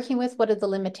what are you working with? What are the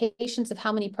limitations of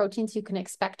how many proteins you can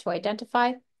expect to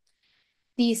identify?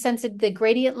 The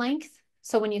gradient length.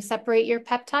 So when you separate your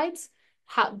peptides,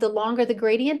 the longer the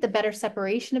gradient, the better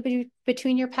separation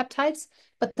between your peptides,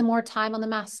 but the more time on the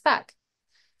mass spec.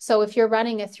 So if you're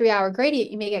running a 3-hour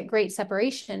gradient, you may get great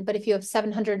separation, but if you have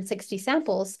 760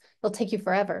 samples, it'll take you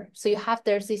forever. So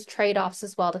there's these trade-offs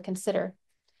as well to consider.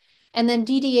 And then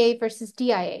DDA versus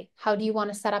DIA. How do you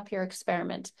want to set up your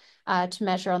experiment to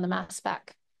measure on the mass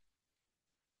spec?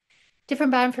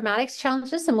 Different bioinformatics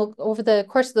challenges, and over the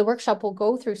course of the workshop, we'll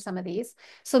go through some of these.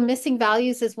 So missing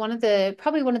values is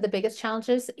probably one of the biggest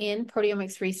challenges in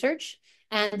proteomics research,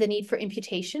 and the need for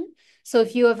imputation. So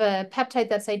if you have a peptide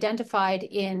that's identified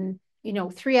in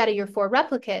 3 out of your 4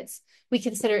 replicates, we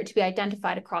consider it to be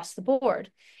identified across the board.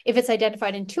 If it's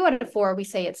identified in 2 out of 4, we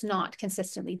say it's not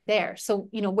consistently there. So,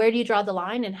 where do you draw the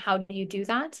line and how do you do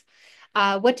that?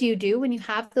 What do you do when you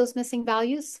have those missing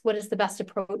values? What is the best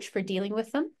approach for dealing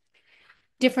with them?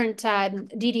 Different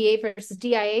DDA versus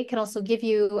DIA can also give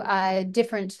you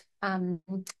different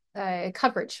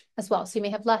coverage as well. So you may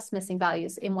have less missing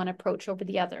values in one approach over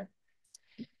the other.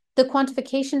 The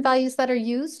quantification values that are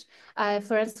used,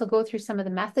 Florence will go through some of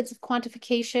the methods of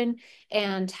quantification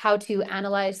and how to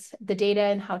analyze the data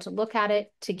and how to look at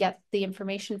it to get the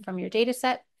information from your data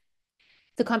set.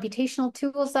 The computational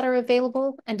tools that are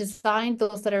available and designed,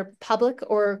 those that are public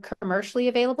or commercially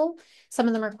available, some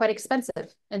of them are quite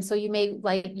expensive. And so you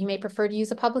may prefer to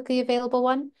use a publicly available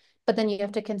one, but then you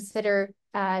have to consider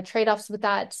trade-offs with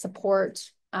that,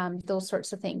 support, those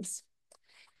sorts of things.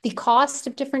 The cost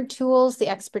of different tools, the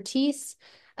expertise,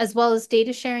 as well as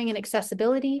data sharing and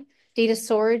accessibility, data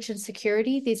storage and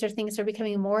security. These are things that are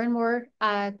becoming more and more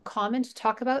common to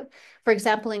talk about. For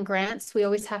example, in grants, we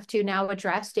always have to now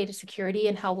address data security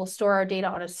and how we'll store our data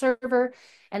on a server,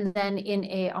 and then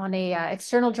on a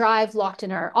external drive locked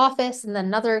in our office, and then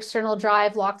another external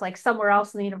drive locked like somewhere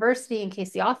else in the university in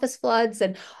case the office floods,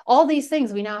 and all these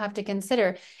things we now have to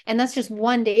consider. And that's just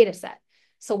one data set.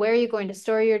 So where are you going to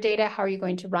store your data? How are you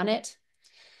going to run it?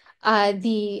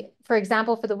 For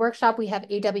example, for the workshop, we have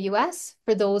AWS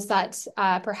for those that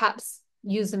perhaps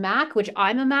use a Mac, which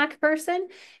I'm a Mac person.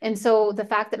 And so the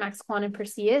fact that MaxQuant and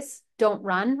Perseus don't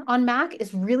run on Mac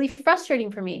is really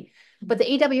frustrating for me. But the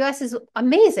AWS is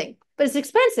amazing, but it's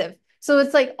expensive. So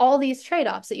it's like all these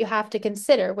trade-offs that you have to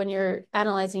consider when you're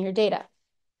analyzing your data.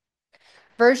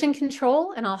 Version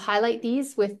control, and I'll highlight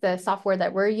these with the software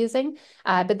that we're using,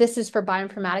 but this is for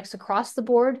bioinformatics across the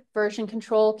board. Version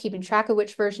control, keeping track of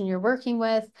which version you're working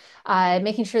with,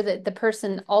 making sure that the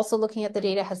person also looking at the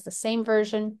data has the same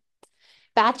version.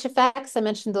 Batch effects, I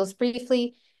mentioned those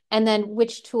briefly, and then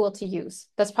which tool to use.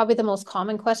 That's probably the most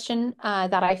common question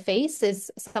that I face is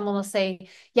someone will say,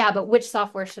 yeah, but which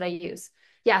software should I use?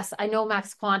 Yes, I know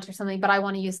MaxQuant or something, but I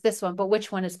want to use this one, but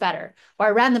which one is better? Or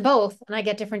I ran them both and I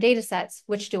get different data sets.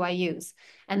 Which do I use?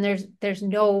 And there's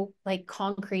no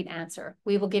concrete answer.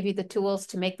 We will give you the tools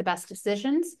to make the best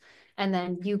decisions. And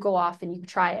then you go off and you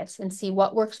try it and see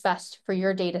what works best for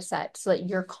your data set so that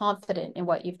you're confident in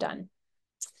what you've done.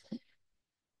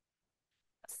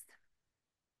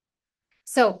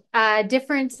 So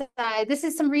this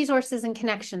is some resources and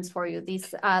connections for you,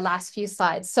 these last few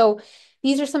slides. So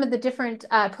these are some of the different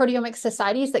proteomics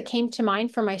societies that came to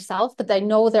mind for myself, but I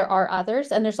know there are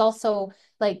others. And there's also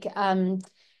the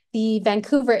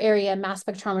Vancouver area mass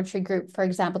spectrometry group, for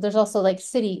example. There's also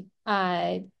city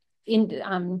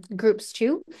groups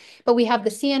too, but we have the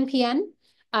CNPN.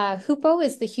 HUPO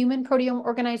is the Human Proteome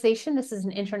Organization. This is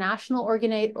an international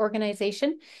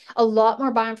organization. A lot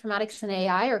more bioinformatics and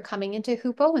AI are coming into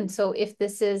HUPO. And so if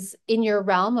this is in your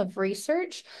realm of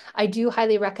research, I do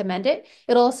highly recommend it.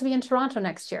 It'll also be in Toronto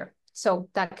next year. So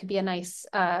that could be a nice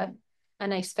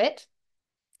fit.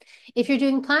 If you're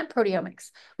doing plant proteomics,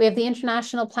 we have the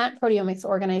International Plant Proteomics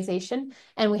Organization,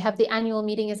 and we have the annual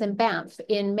meeting is in Banff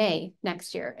in May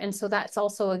next year. And so that's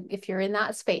also, if you're in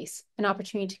that space, an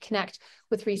opportunity to connect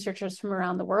with researchers from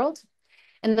around the world.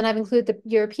 And then I've included the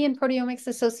European Proteomics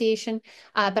Association,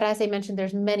 but as I mentioned,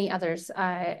 there's many others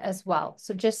as well.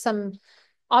 So just some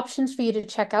options for you to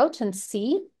check out and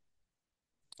see.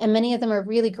 And many of them are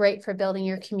really great for building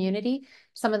your community.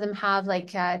 Some of them have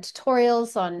like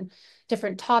tutorials on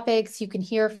different topics. You can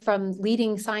hear from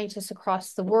leading scientists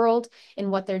across the world in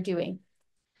what they're doing.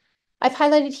 I've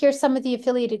highlighted here some of the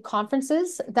affiliated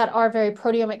conferences that are very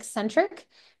proteomics centric,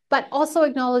 but also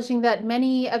acknowledging that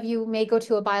many of you may go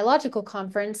to a biological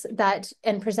conference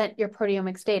and present your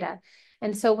proteomics data.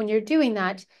 And so when you're doing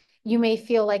that, you may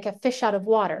feel like a fish out of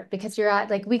water because you're at,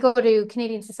 like, we go to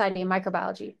Canadian Society of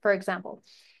Microbiology, for example,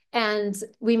 and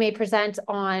we may present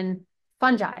on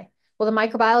fungi. Well, the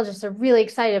microbiologists are really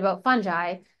excited about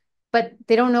fungi, but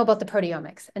they don't know about the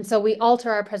proteomics. And so we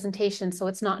alter our presentation so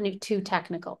it's not too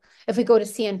technical. If we go to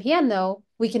CNPN, though,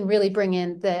 we can really bring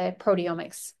in the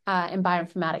proteomics and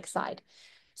bioinformatics side.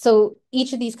 So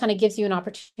each of these kind of gives you an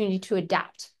opportunity to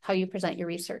adapt how you present your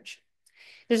research.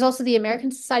 There's also the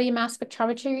American Society of Mass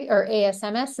Spectrometry, or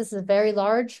ASMS. This is a very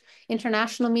large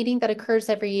international meeting that occurs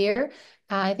every year.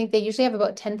 I think they usually have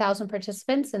about 10,000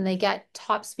 participants, and they get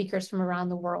top speakers from around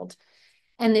the world.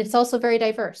 And it's also very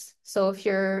diverse. So if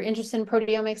you're interested in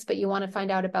proteomics, but you want to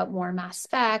find out about more mass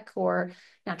spec or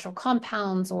natural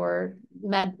compounds or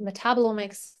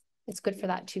metabolomics, it's good for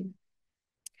that too.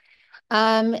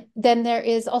 Then there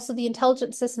is also the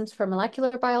Intelligent Systems for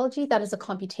Molecular Biology. That is a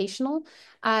computational,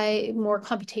 more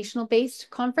computational based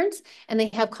conference. And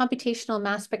they have computational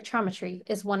mass spectrometry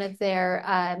is one of their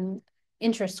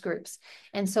interest groups.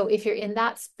 And so if you're in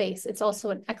that space, it's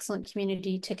also an excellent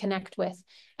community to connect with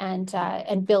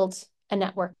and build a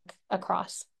network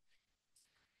across.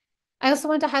 I also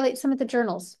want to highlight some of the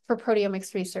journals for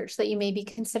proteomics research that you may be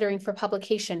considering for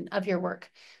publication of your work.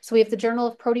 So we have the Journal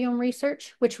of Proteome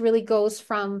Research, which really goes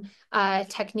from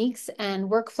techniques and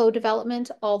workflow development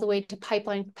all the way to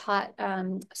pipeline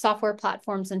software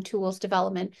platforms and tools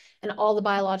development and all the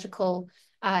biological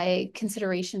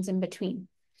considerations in between.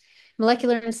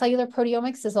 Molecular and cellular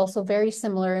proteomics is also very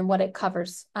similar in what it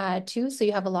covers too, so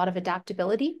you have a lot of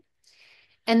adaptability.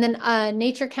 And then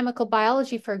Nature Chemical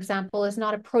Biology, for example, is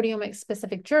not a proteomics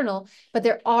specific journal, but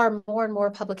there are more and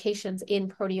more publications in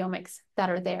proteomics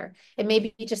that are there. It may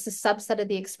be just a subset of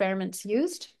the experiments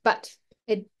used, but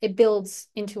it builds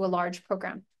into a large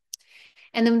program.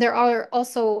 And then there are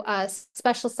also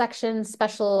special sections,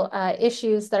 special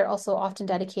issues that are also often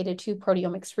dedicated to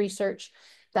proteomics research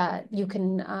that you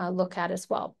can look at as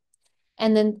well.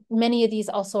 And then many of these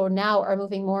also now are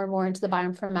moving more and more into the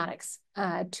bioinformatics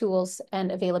tools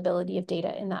and availability of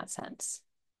data in that sense.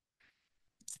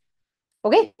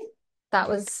 Okay, that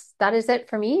is it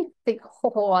for me. I think,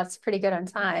 oh, that's pretty good on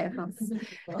time.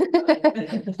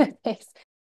 Thanks.